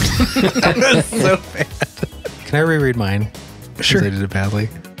 So bad. Can I reread mine? Sure. I did it badly.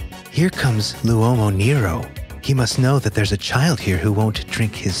 Here comes Luomo Nero. He must know that there's a child here who won't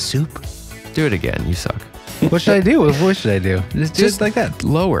drink his soup. Do it again. You suck. What should I do? What voice should I do? Just do it like that.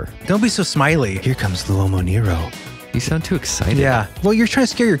 Lower. Don't be so smiley. Here comes Luomo Nero. You sound too excited. Yeah. Well, you're trying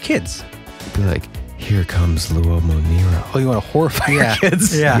to scare your kids. Be like, here comes Luomo Nero. Oh, you want to horrify your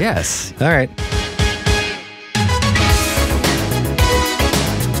kids? Yeah. Yes. All right.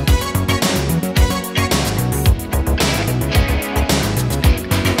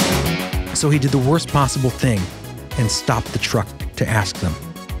 So he did the worst possible thing and stopped the truck to ask them.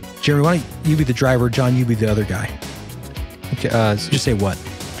 Jeremy, why don't you be the driver? John, you be the other guy. Okay. Just say what,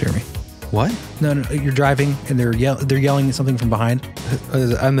 Jeremy? What? No, you're driving and they're yelling at something from behind.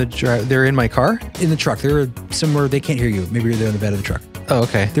 I'm the driver. They're in my car? In the truck. They're somewhere they can't hear you. Maybe they're in the bed of the truck. Oh,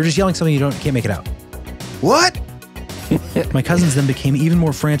 okay. They're just yelling something can't make it out. What? My cousins then became even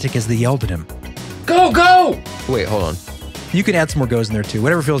more frantic as they yelled at him. Go, go! Wait, hold on. You can add some more goes in there too.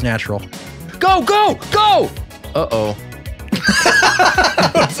 Whatever feels natural. Go, go, go! Uh-oh.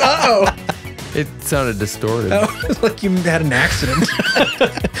 Uh-oh. It sounded distorted. Oh, it's like you had an accident.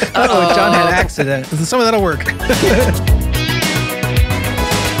 Uh-oh, John had an accident. Some of that'll work.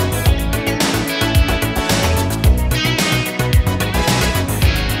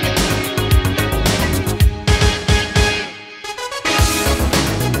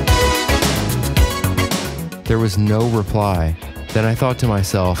 There was no reply. Then I thought to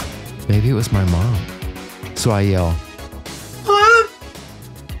myself, maybe it was my mom. So I yell, Mom!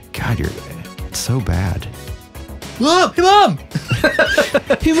 God, you're so bad. Mom! Hey, Mom!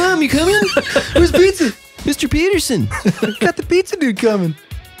 Hey, Mom, you coming? Where's pizza? Mr. Peterson. Got the pizza dude coming.